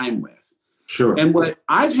more time with. Sure. And what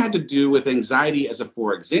I've had to do with anxiety as a,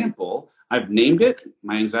 for example, I've named it.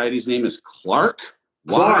 My anxiety's name is Clark.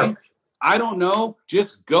 Why? I don't know.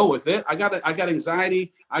 Just go with it. I got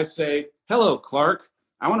anxiety. I say, hello, Clark.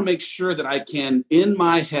 I want to make sure that I can, in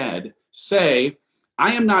my head, say,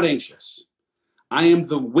 I am not anxious. I am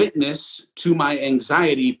the witness to my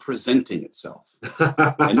anxiety presenting itself.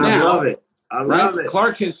 And now, I love it. I love it.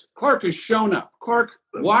 Clark has shown up. Clark,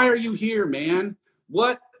 why are you here, man?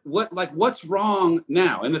 What's wrong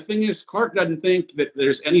now? And the thing is, Clark doesn't think that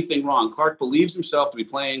there's anything wrong. Clark believes himself to be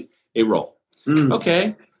playing a role.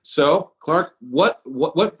 Okay, so Clark,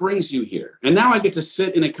 what brings you here? And now I get to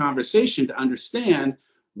sit in a conversation to understand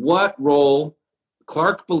what role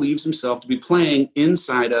Clark believes himself to be playing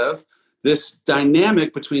inside of this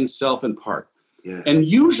dynamic between self and part. Yes. And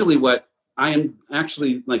usually what I am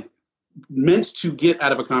actually like meant to get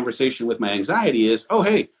out of a conversation with my anxiety is, oh,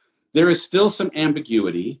 hey, there is still some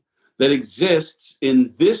ambiguity that exists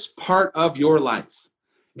in this part of your life.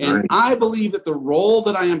 And I believe that the role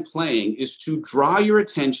that I am playing is to draw your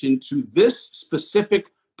attention to this specific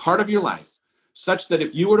part of your life, such that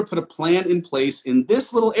if you were to put a plan in place in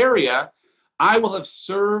this little area, I will have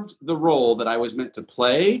served the role that I was meant to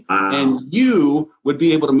play, and you would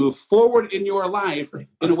be able to move forward in your life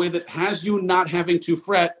in a way that has you not having to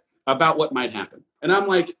fret about what might happen. And I'm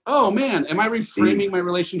like, oh man, am I reframing my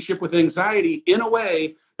relationship with anxiety in a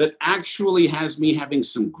way that actually has me having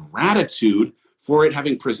some gratitude for it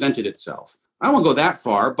having presented itself? I won't go that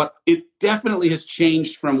far, but it definitely has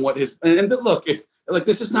changed from what has. And look, if like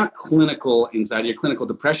this is not clinical anxiety or clinical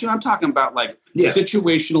depression, I'm talking about like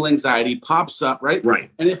situational anxiety pops up, right?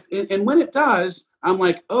 Right. And when it does, I'm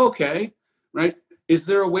like, okay, right? Is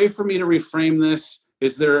there a way for me to reframe this?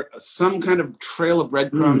 Is there some kind of trail of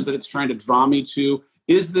breadcrumbs that it's trying to draw me to?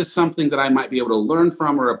 Is this something that I might be able to learn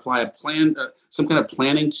from or apply a plan, some kind of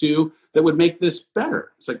planning to that would make this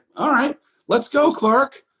better? It's like, all right, let's go,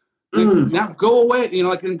 Clark. Now go away. You know,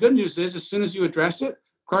 like the good news is as soon as you address it,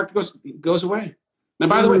 Clark goes away. And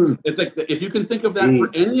by the way, it's like if you can think of that for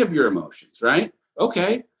any of your emotions, right?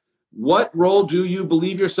 Okay, what role do you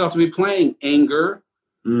believe yourself to be playing? Anger,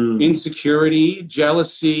 insecurity,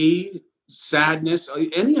 jealousy, sadness,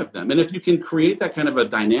 any of them. And if you can create that kind of a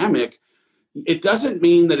dynamic, it doesn't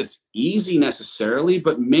mean that it's easy necessarily,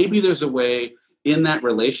 but maybe there's a way in that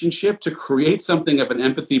relationship to create something of an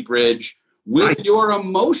empathy bridge with your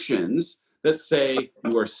emotions that say,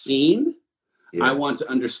 you are seen. I want to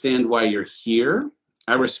understand why you're here.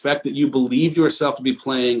 I respect that you believe yourself to be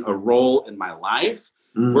playing a role in my life.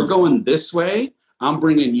 We're going this way. I'm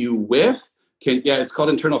bringing you with. It's called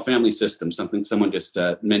internal family system. Someone just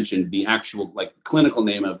mentioned the actual like clinical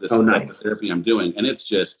name of this therapy I'm doing, and it's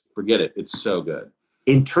just forget it. It's so good.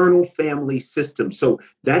 Internal family system. So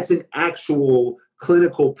that's an actual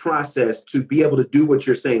clinical process to be able to do what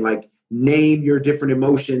you're saying, like name your different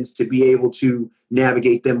emotions to be able to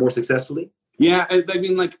navigate them more successfully. Yeah, I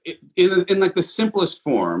mean, like in like the simplest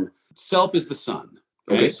form, self is the sun.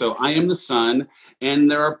 Okay, so I am the sun,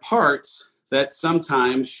 and there are parts that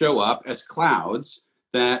sometimes show up as clouds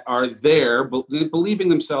that are there believing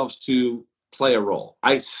themselves to play a role.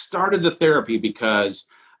 I started the therapy because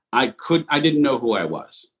I didn't know who I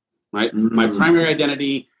was, right? My primary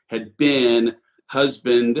identity had been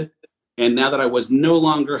husband, and now that I was no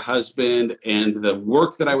longer husband and the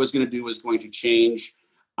work that I was going to do was going to change,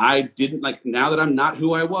 I didn't like, now that I'm not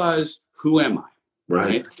who I was, who am I?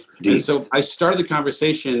 Right. And so I started the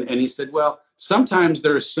conversation and he said, well, sometimes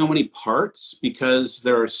there are so many parts because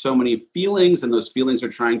there are so many feelings and those feelings are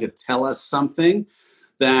trying to tell us something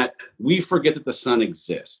that we forget that the sun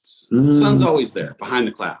exists. The sun's always there behind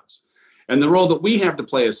the clouds. And the role that we have to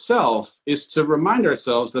play as self is to remind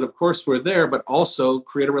ourselves that, of course, we're there, but also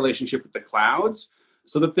create a relationship with the clouds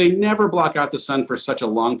so that they never block out the sun for such a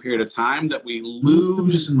long period of time that we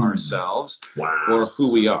lose ourselves or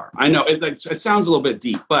who we are. I know it sounds a little bit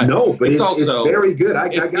deep, but no, but it's very good. I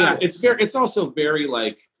got it. It's also very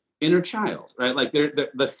like inner child, right? Like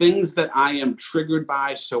the things that I am triggered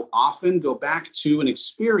by so often go back to an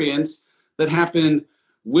experience that happened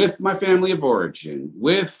with my family of origin,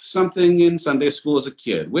 with something in Sunday school as a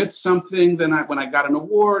kid, with something that when I got an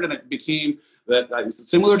award and it became that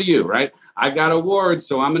similar to you, right? I got awards,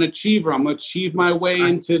 so I'm an achiever. I'm going to achieve my way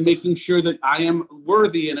into making sure that I am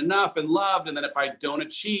worthy and enough and loved. And then if I don't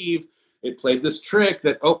achieve, it played this trick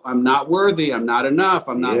that, oh, I'm not worthy, I'm not enough,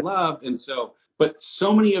 I'm not loved. And so, but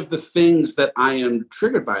so many of the things that I am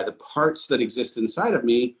triggered by, the parts that exist inside of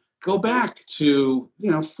me, go back to,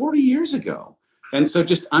 40 years ago. And so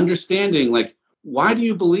just understanding, like, why do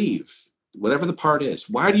you believe, whatever the part is,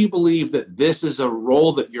 why do you believe that this is a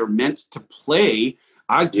role that you're meant to play?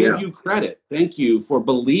 I give you credit. Thank you for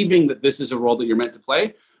believing that this is a role that you're meant to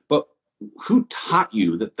play. But who taught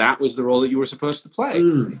you that that was the role that you were supposed to play?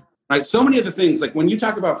 Right? So many of the things, like when you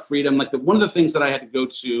talk about freedom, like one of the things that I had to go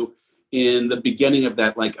to in the beginning of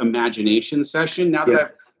that, like, imagination session, now that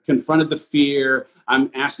I've confronted the fear,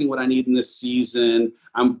 I'm asking what I need in this season,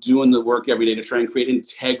 I'm doing the work every day to try and create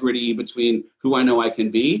integrity between who I know I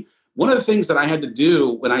can be. One of the things that I had to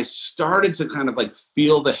do when I started to kind of like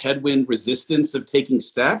feel the headwind resistance of taking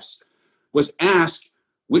steps was ask,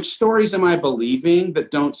 which stories am I believing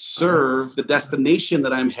that don't serve the destination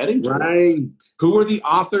that I'm heading to? Right. Who are the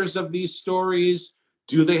authors of these stories?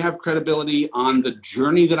 Do they have credibility on the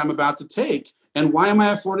journey that I'm about to take? And why am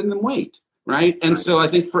I affording them weight? Right. And so I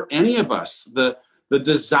think for any of us, the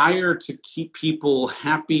desire to keep people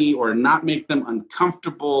happy or not make them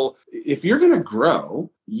uncomfortable, if you're going to grow,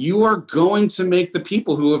 you are going to make the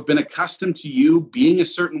people who have been accustomed to you being a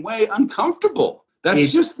certain way uncomfortable. That's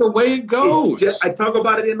just the way it goes. I talk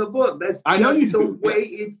about it in the book. That's just the way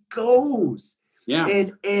it goes. Yeah.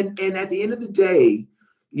 And at the end of the day,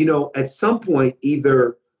 at some point,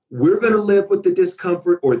 either we're going to live with the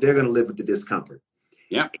discomfort or they're going to live with the discomfort.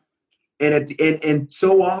 Yeah. And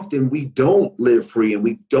so often we don't live free and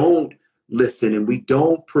we don't listen and we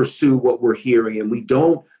don't pursue what we're hearing and we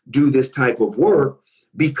don't do this type of work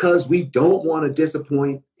because we don't want to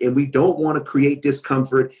disappoint and we don't want to create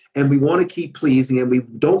discomfort and we want to keep pleasing and we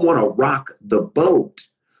don't want to rock the boat.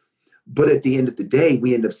 But at the end of the day,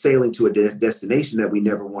 we end up sailing to a destination that we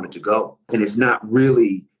never wanted to go. And it's not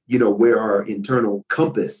really, where our internal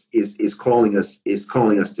compass is calling us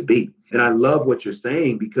to be. And I love what you're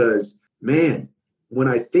saying because, man, when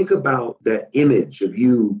I think about that image of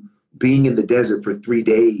you being in the desert for 3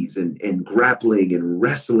 days and grappling and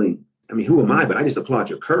wrestling, I mean, who am I? But I just applaud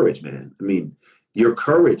your courage, man. I mean, your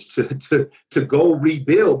courage to go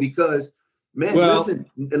rebuild because, man, listen,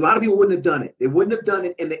 a lot of people wouldn't have done it. They wouldn't have done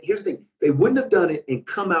it. And here's the thing. They wouldn't have done it and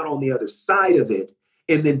come out on the other side of it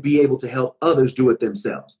and then be able to help others do it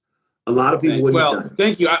themselves. A lot of people wouldn't have done it.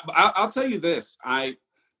 Thank you. I'll tell you this. I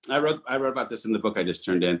wrote about this in the book I just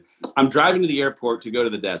turned in. I'm driving to the airport to go to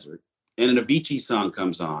the desert, and an Avicii song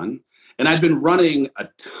comes on. And I'd been running a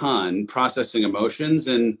ton, processing emotions,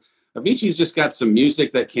 and Avicii's just got some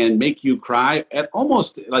music that can make you cry at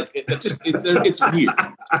almost like it's weird.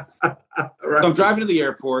 Right. So I'm driving to the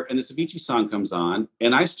airport, and this Avicii song comes on,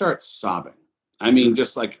 and I start sobbing. I mean,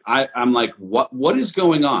 just like I'm like, what is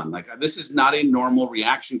going on? Like, this is not a normal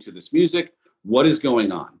reaction to this music. What is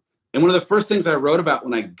going on? And one of the first things I wrote about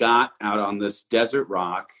when I got out on this desert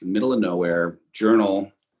rock, middle of nowhere,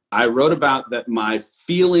 journal, I wrote about that my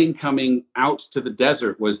feeling coming out to the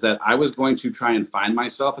desert was that I was going to try and find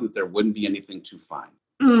myself and that there wouldn't be anything to find.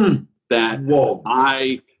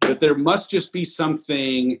 That there must just be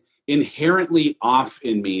something inherently off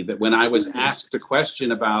in me, that when I was asked a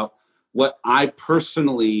question about what I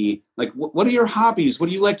personally, like, what are your hobbies? What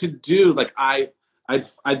do you like to do? Like,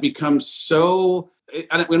 I'd become so,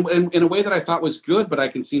 in a way that I thought was good, but I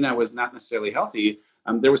can see now was not necessarily healthy.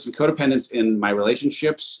 There was some codependence in my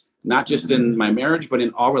relationships, not just in my marriage, but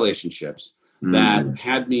in all relationships that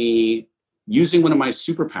had me using one of my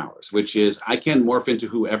superpowers, which is I can morph into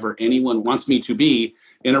whoever anyone wants me to be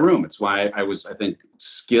in a room. It's why I was, I think,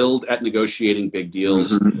 skilled at negotiating big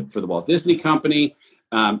deals for the Walt Disney Company.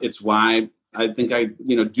 It's why I think I,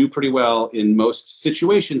 do pretty well in most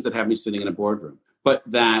situations that have me sitting in a boardroom. But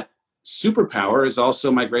that superpower is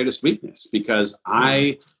also my greatest weakness because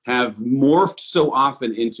I have morphed so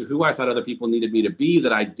often into who I thought other people needed me to be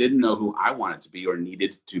that I didn't know who I wanted to be or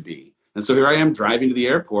needed to be. And so here I am driving to the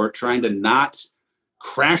airport, trying to not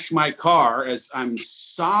crash my car as I'm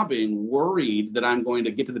sobbing, worried that I'm going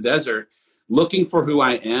to get to the desert, looking for who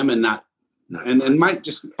I am and not and might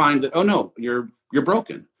just find that, oh no, you're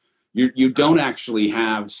broken. You don't actually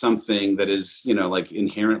have something that is, like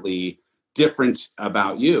inherently different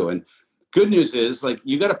about you. And good news is, like,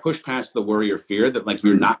 you got to push past the worry or fear that, like,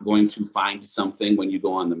 you're not going to find something when you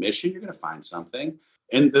go on the mission. You're going to find something.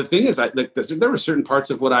 And the thing is, there were certain parts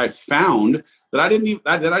of what I found that I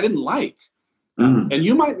didn't like. And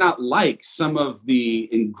you might not like some of the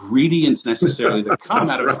ingredients necessarily that come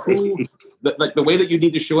out of the way that you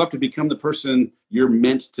need to show up to become the person you're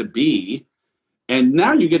meant to be. And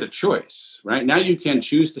now you get a choice, right? Now you can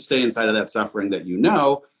choose to stay inside of that suffering that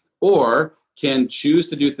or can choose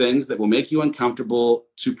to do things that will make you uncomfortable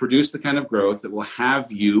to produce the kind of growth that will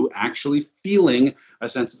have you actually feeling a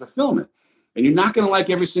sense of fulfillment. And you're not going to like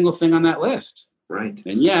every single thing on that list. Right.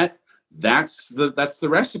 And yet that's the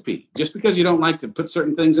recipe. Just because you don't like to put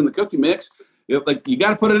certain things in the cookie mix, you got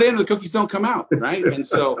to put it in or the cookies don't come out, right? And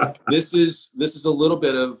so this is a little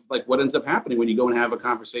bit of like what ends up happening when you go and have a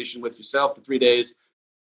conversation with yourself for 3 days.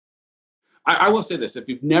 I will say this, if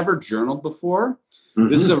you've never journaled before,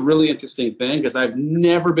 this is a really interesting thing because I've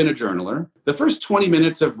never been a journaler. The first 20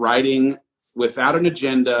 minutes of writing without an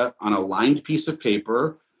agenda on a lined piece of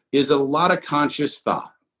paper is a lot of conscious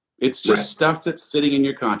thought. It's just stuff that's sitting in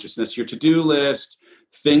your consciousness, your to-do list,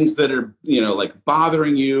 things that are, like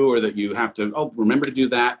bothering you or that you have to, remember to do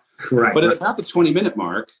that. Right. But at about the 20-minute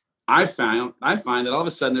mark, I find that all of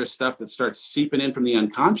a sudden there's stuff that starts seeping in from the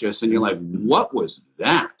unconscious and you're like, what was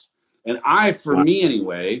that? And for me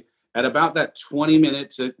anyway, at about that 20-minute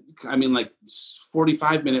to,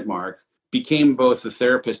 45-minute mark, became both the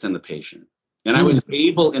therapist and the patient. And I was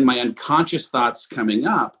able, in my unconscious thoughts coming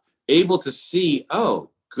up, able to see, oh,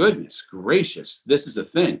 goodness gracious, this is a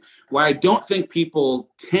thing. Why I don't think people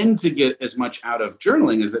tend to get as much out of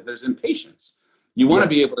journaling is that there's impatience. You want to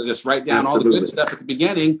be able to just write down all the good stuff at the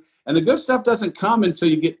beginning, and the good stuff doesn't come until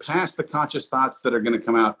you get past the conscious thoughts that are going to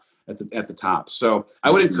come out at the top. So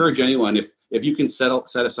I would encourage anyone, if you can set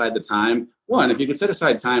aside the time, if you can set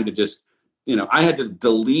aside time to just, I had to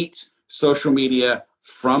delete social media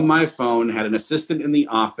from my phone, had an assistant in the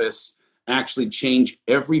office actually change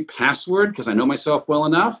every password because I know myself well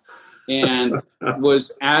enough, and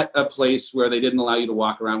was at a place where they didn't allow you to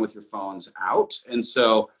walk around with your phones out. And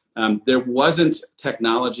so there wasn't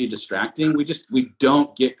technology distracting. We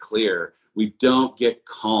don't get clear. We don't get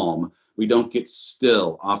calm. We don't get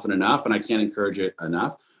still often enough. And I can't encourage it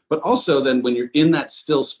enough. But also then when you're in that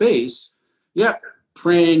still space,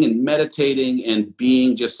 praying and meditating and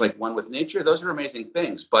being just like one with nature, those are amazing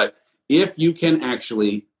things. But if you can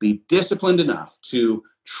actually be disciplined enough to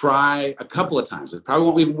try a couple of times, it probably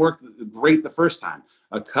won't even work great the first time,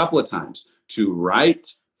 a couple of times to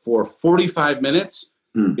write for 45 minutes,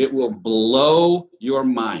 it will blow your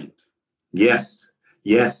mind. Yes.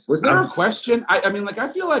 Yes. Was there a question? I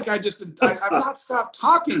feel like I've not stopped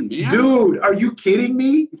talking, man. Dude, are you kidding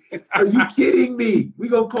me? Are you kidding me? We're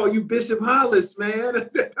going to call you Bishop Hollis, man.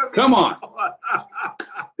 Come on.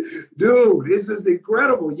 Dude, this is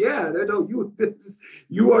incredible. Yeah,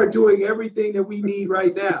 you are doing everything that we need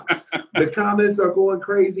right now. The comments are going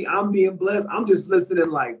crazy. I'm being blessed. I'm just listening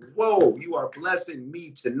like, whoa, you are blessing me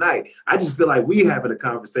tonight. I just feel like we're having a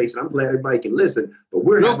conversation. I'm glad everybody can listen, but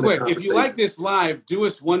we're having a conversation. If you like this live, do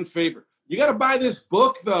us one favor. You got to buy this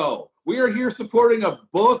book, though. We are here supporting a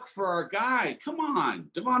book for our guy. Come on.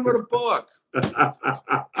 Devon wrote a book.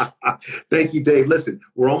 Thank you, Dave. Listen,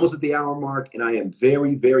 we're almost at the hour mark, and I am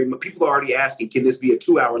very, very much. People are already asking, can this be a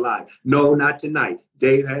 2-hour live? No, not tonight.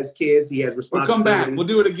 Dave has kids. He has responsibilities. We'll come back. We'll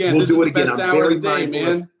do it again. This is the best hour of the day,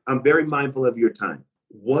 man. I'm very mindful of your time.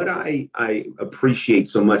 What I appreciate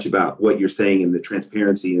so much about what you're saying and the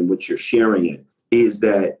transparency in which you're sharing it is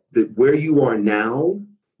that where you are now,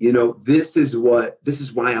 this is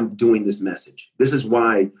why I'm doing this message. This is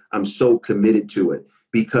why I'm so committed to it.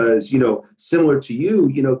 Because, similar to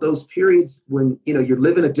you, those periods when, you're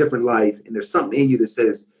living a different life and there's something in you that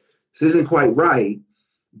says, this isn't quite right.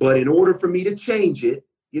 But in order for me to change it,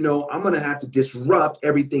 I'm going to have to disrupt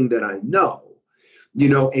everything that I know,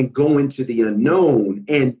 and go into the unknown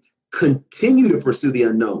and continue to pursue the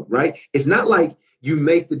unknown, right? It's not like you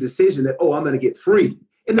make the decision that, I'm going to get free.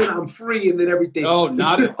 And then I'm free, and then everything. Oh,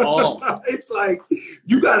 not at all. It's like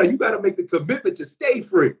you gotta make the commitment to stay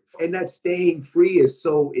free, and that staying free is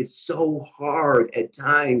so hard at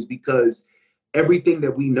times because everything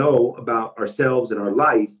that we know about ourselves and our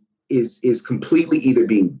life is completely either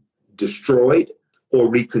being destroyed or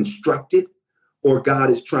reconstructed, or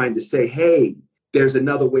God is trying to say, "Hey, there's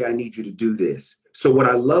another way. I need you to do this." So what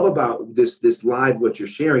I love about this live, what you're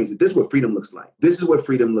sharing, is that this is what freedom looks like. This is what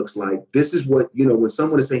freedom looks like. This is what, when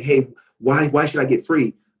someone is saying, hey, why should I get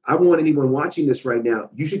free? I want anyone watching this right now,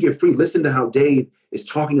 you should get free. Listen to how Dave is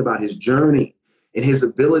talking about his journey, and his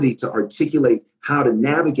ability to articulate how to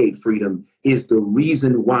navigate freedom is the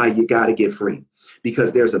reason why you got to get free.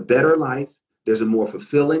 Because there's a better life, there's a more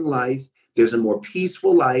fulfilling life, there's a more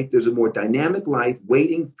peaceful life, there's a more dynamic life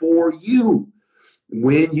waiting for you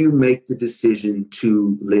when you make the decision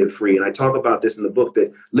to live free. And I talk about this in the book,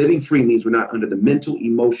 that living free means we're not under the mental,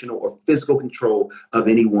 emotional, or physical control of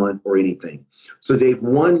anyone or anything. So Dave,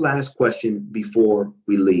 one last question before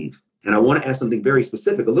we leave. And I want to ask something very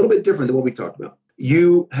specific, a little bit different than what we talked about.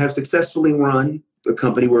 You have successfully run a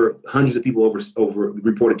company where hundreds of people over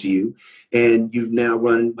reported to you, and you've now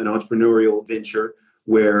run an entrepreneurial venture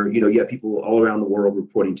where you have people all around the world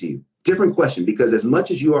reporting to you. Different question, because as much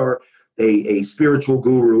as you are a spiritual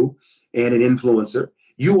guru and an influencer,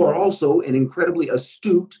 you are also an incredibly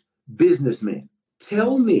astute businessman.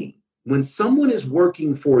 Tell me, when someone is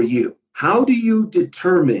working for you, how do you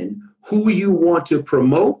determine who you want to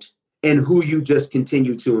promote and who you just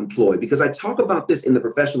continue to employ? Because I talk about this in the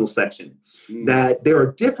professional section, that there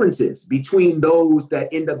are differences between those that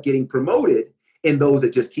end up getting promoted and those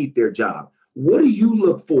that just keep their job. What do you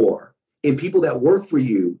look for in people that work for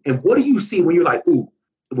you? And what do you see when you're like, ooh,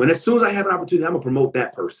 as soon as I have an opportunity, I'm gonna promote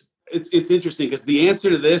that person? It's interesting because the answer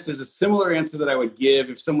to this is a similar answer that I would give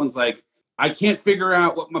if someone's like, I can't figure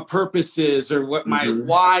out what my purpose is or what my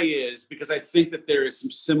why is, because I think that there is some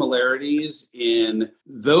similarities in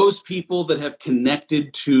those people that have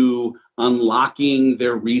connected to unlocking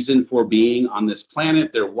their reason for being on this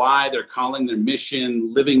planet, their why, their calling, their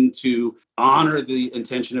mission, living to honor the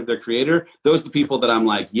intention of their creator. Those are the people that I'm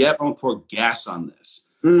like, yep, I'm gonna pour gas on this.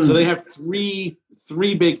 So they have three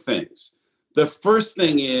big things. The first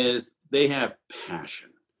thing is they have passion.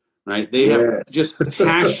 Right? They have just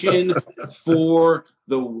passion for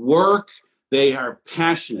the work. They are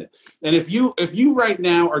passionate. And if you right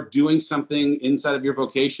now are doing something inside of your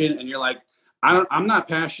vocation and you're like, I'm not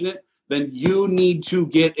passionate, then you need to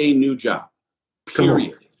get a new job.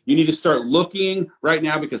 Period. You need to start looking right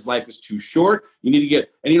now because life is too short. You need to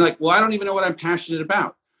and you're like, well, I don't even know what I'm passionate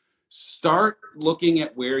about. Start looking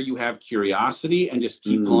at where you have curiosity and just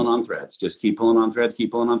keep pulling on threads. Just keep pulling on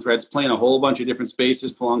threads, play in a whole bunch of different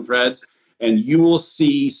spaces, pull on threads, and you will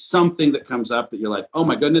see something that comes up that you're like, oh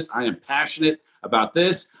my goodness, I am passionate about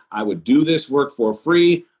this. I would do this work for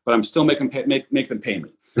free, but I'm still make them pay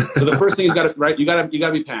me. So the first thing you got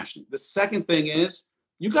to be passionate. The second thing is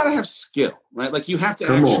you got to have skill, right? Like you have to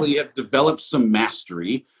have developed some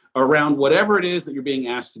mastery around whatever it is that you're being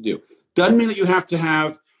asked to do. Doesn't mean that you have to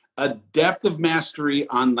have a depth of mastery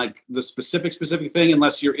on like the specific thing,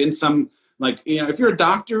 unless you're in some, like, if you're a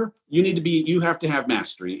doctor, you have to have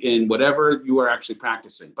mastery in whatever you are actually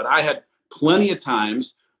practicing. But I had plenty of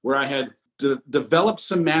times where I had developed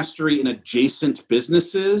some mastery in adjacent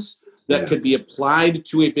businesses that could be applied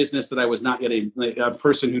to a business that I was not yet a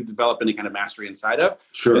person who developed any kind of mastery inside of.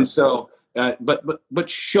 Sure. And so, but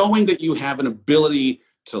showing that you have an ability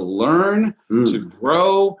to learn, to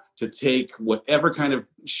grow, to take whatever kind of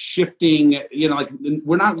shifting,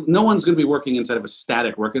 no one's going to be working inside of a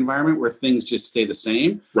static work environment where things just stay the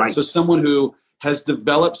same. Right. So someone who has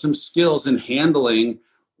developed some skills in handling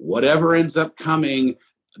whatever ends up coming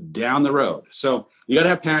down the road. So you got to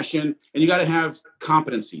have passion and you got to have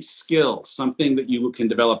competency, skill, something that you can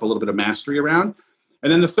develop a little bit of mastery around.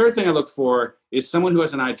 And then the third thing I look for is someone who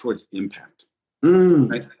has an eye towards impact.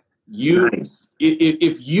 Right?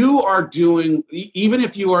 If you are doing, even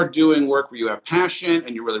if you are doing work where you have passion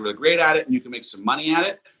and you're really, really great at it and you can make some money at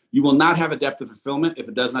it, you will not have a depth of fulfillment if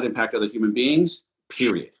it does not impact other human beings,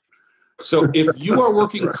 period. So if you are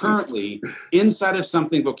working currently inside of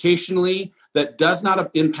something vocationally that does not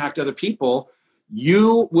impact other people,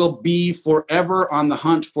 you will be forever on the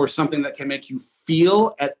hunt for something that can make you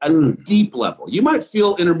feel at a deep level. You might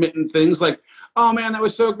feel intermittent things like, oh man, that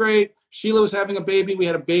was so great. Sheila was having a baby. We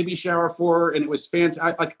had a baby shower for her and it was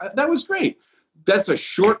fantastic. That was great. That's a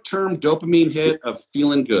short-term dopamine hit of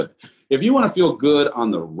feeling good. If you want to feel good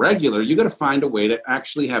on the regular, you got to find a way to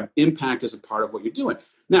actually have impact as a part of what you're doing.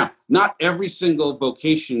 Now, not every single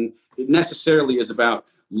vocation necessarily is about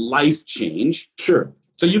life change. Sure.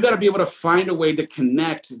 So you got to be able to find a way to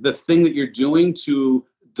connect the thing that you're doing to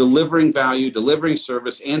delivering value, delivering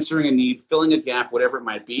service, answering a need, filling a gap, whatever it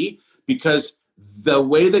might be, because the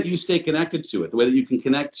way that you stay connected to it, the way that you can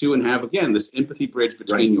connect to and have, again, this empathy bridge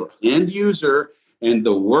between your end user and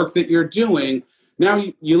the work that you're doing. Now,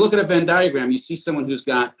 you look at a Venn diagram, you see someone who's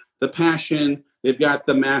got the passion, they've got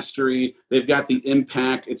the mastery, they've got the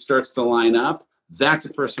impact, it starts to line up. That's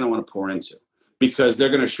a person I want to pour into because they're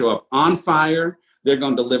going to show up on fire, they're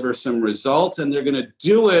going to deliver some results, and they're going to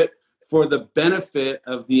do it for the benefit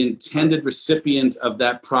of the intended recipient of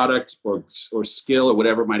that product or skill or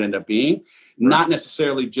whatever it might end up being, not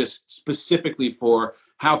necessarily just specifically for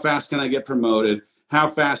how fast can I get promoted? How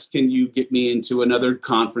fast can you get me into another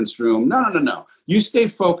conference room? No. You stay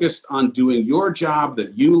focused on doing your job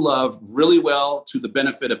that you love really well to the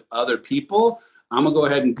benefit of other people. I'm going to go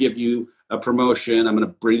ahead and give you a promotion. I'm going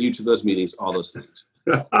to bring you to those meetings, all those things.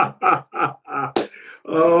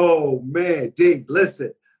 Oh, man, Dave,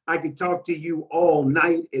 listen, I could talk to you all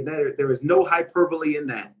night, and there is no hyperbole in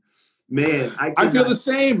that. Man, I feel the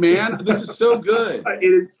same, man. This is so good. It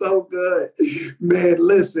is so good. Man,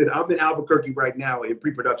 listen, I'm in Albuquerque right now in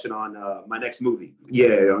pre-production on my next movie.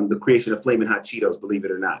 Yeah, on the creation of Flamin' Hot Cheetos, believe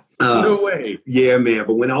it or not. No way. Yeah, man.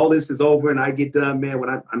 But when all this is over and I get done, man,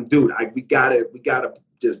 we gotta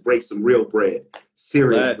just break some real bread.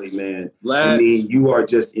 Seriously, man. I mean, you are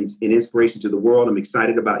just an inspiration to the world. I'm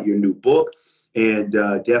excited about your new book. And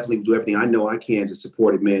definitely do everything I know I can to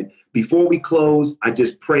support it, man. Before we close, I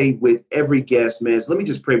just pray with every guest, man. So let me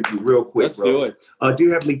just pray with you real quick, Let's do it.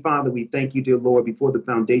 Dear Heavenly Father, we thank you, dear Lord, before the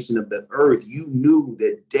foundation of the earth, you knew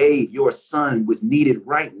that Dave, your son, was needed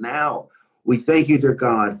right now. We thank you, dear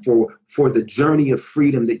God, for the journey of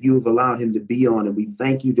freedom that you have allowed him to be on. And we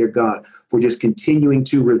thank you, dear God, for just continuing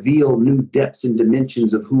to reveal new depths and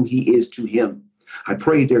dimensions of who he is to him. I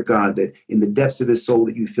pray, dear God, that in the depths of his soul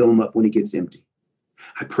that you fill him up when he gets empty.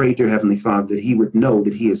 I pray, dear Heavenly Father, that he would know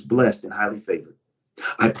that he is blessed and highly favored.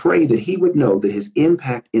 I pray that he would know that his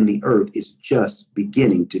impact in the earth is just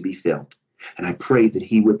beginning to be felt. And I pray that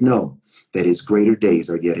he would know that his greater days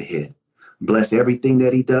are yet ahead. Bless everything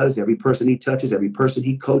that he does, every person he touches, every person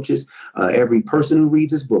he coaches, every person who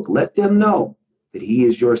reads his book. Let them know that he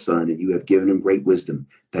is your son and you have given him great wisdom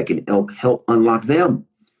that can help unlock them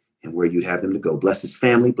and where you'd have them to go. Bless his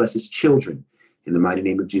family, bless his children. In the mighty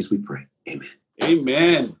name of Jesus, we pray. Amen.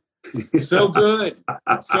 Amen. So good.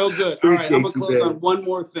 So good. All right, I'm going to close on one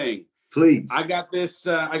more thing. Please. I got this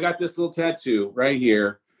little tattoo right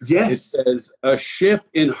here. Yes. It says, a ship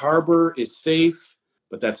in harbor is safe,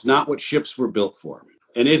 but that's not what ships were built for.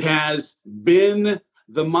 And it has been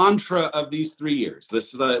the mantra of these 3 years.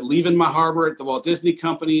 This is leaving my harbor at the Walt Disney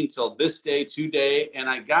Company until this day, today. And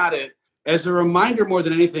I got it as a reminder more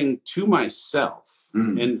than anything to myself.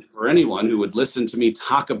 And for anyone who would listen to me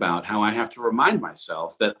talk about how I have to remind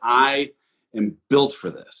myself that I am built for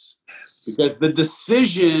this. Yes. Because the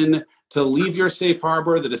decision to leave your safe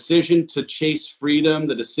harbor, the decision to chase freedom,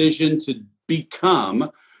 the decision to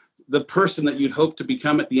become the person that you'd hope to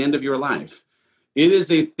become at the end of your life, it is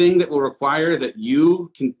a thing that will require that you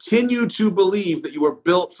continue to believe that you are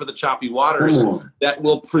built for the choppy waters that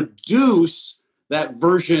will produce that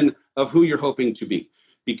version of who you're hoping to be.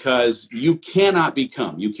 Because you cannot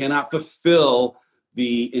fulfill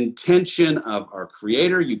the intention of our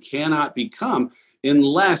Creator. You cannot become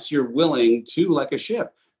unless you're willing to, like a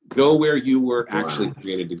ship, go where you were actually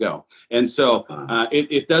created to go. And so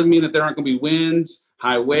it doesn't mean that there aren't going to be winds,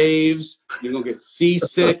 high waves. You're going to get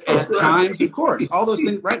seasick at times. Of course, all those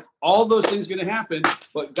things, right? All those things are going to happen.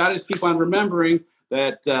 But got to just keep on remembering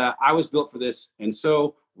that I was built for this, and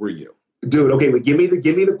so were you. Dude, okay, but give me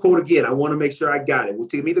the quote again. I want to make sure I got it. Well,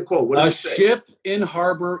 give me the quote. What does it say? A ship in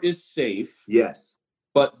harbor is safe. Yes.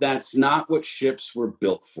 But that's not what ships were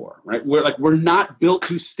built for, right? We're not built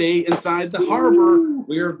to stay inside the harbor.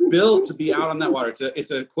 We are built to be out on that water.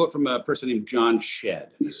 It's a quote from a person named John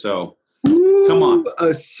Shedd. So come on.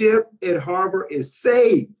 A ship in harbor is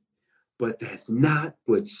safe, but that's not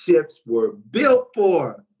what ships were built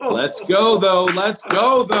for. Let's go,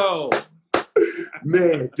 though.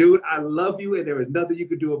 Man, dude, I love you, and there is nothing you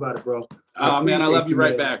can do about it, bro. Oh, man, I love you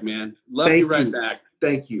right back, man. Love you right back.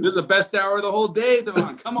 Thank you. This is the best hour of the whole day,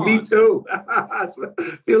 Devon. Come on. Me too.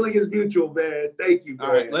 Feeling is mutual, man. Thank you, man.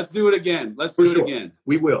 All right, let's do it again.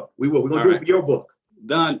 We will. We're going to do it for your book.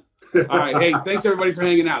 Done. All right. Hey, thanks, everybody, for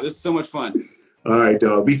hanging out. This is so much fun. All right,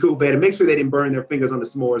 dog. Be cool, man. And make sure they didn't burn their fingers on the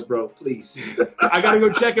s'mores, bro. Please. I got to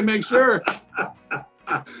go check and make sure.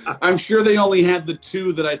 I'm sure they only had the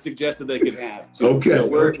 2 that I suggested they could have. Okay. So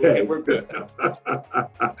we're good.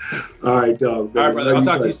 All right, dog. Man. All right, brother. I'll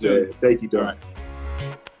talk to you soon. Man. Thank you, dog.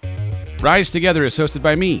 Right. Rise Together is hosted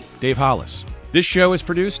by me, Dave Hollis. This show is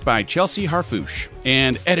produced by Chelsea Harfouche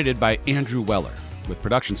and edited by Andrew Weller, with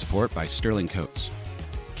production support by Sterling Coates.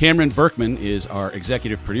 Cameron Berkman is our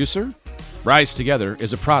executive producer. Rise Together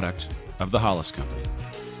is a product of the Hollis Company.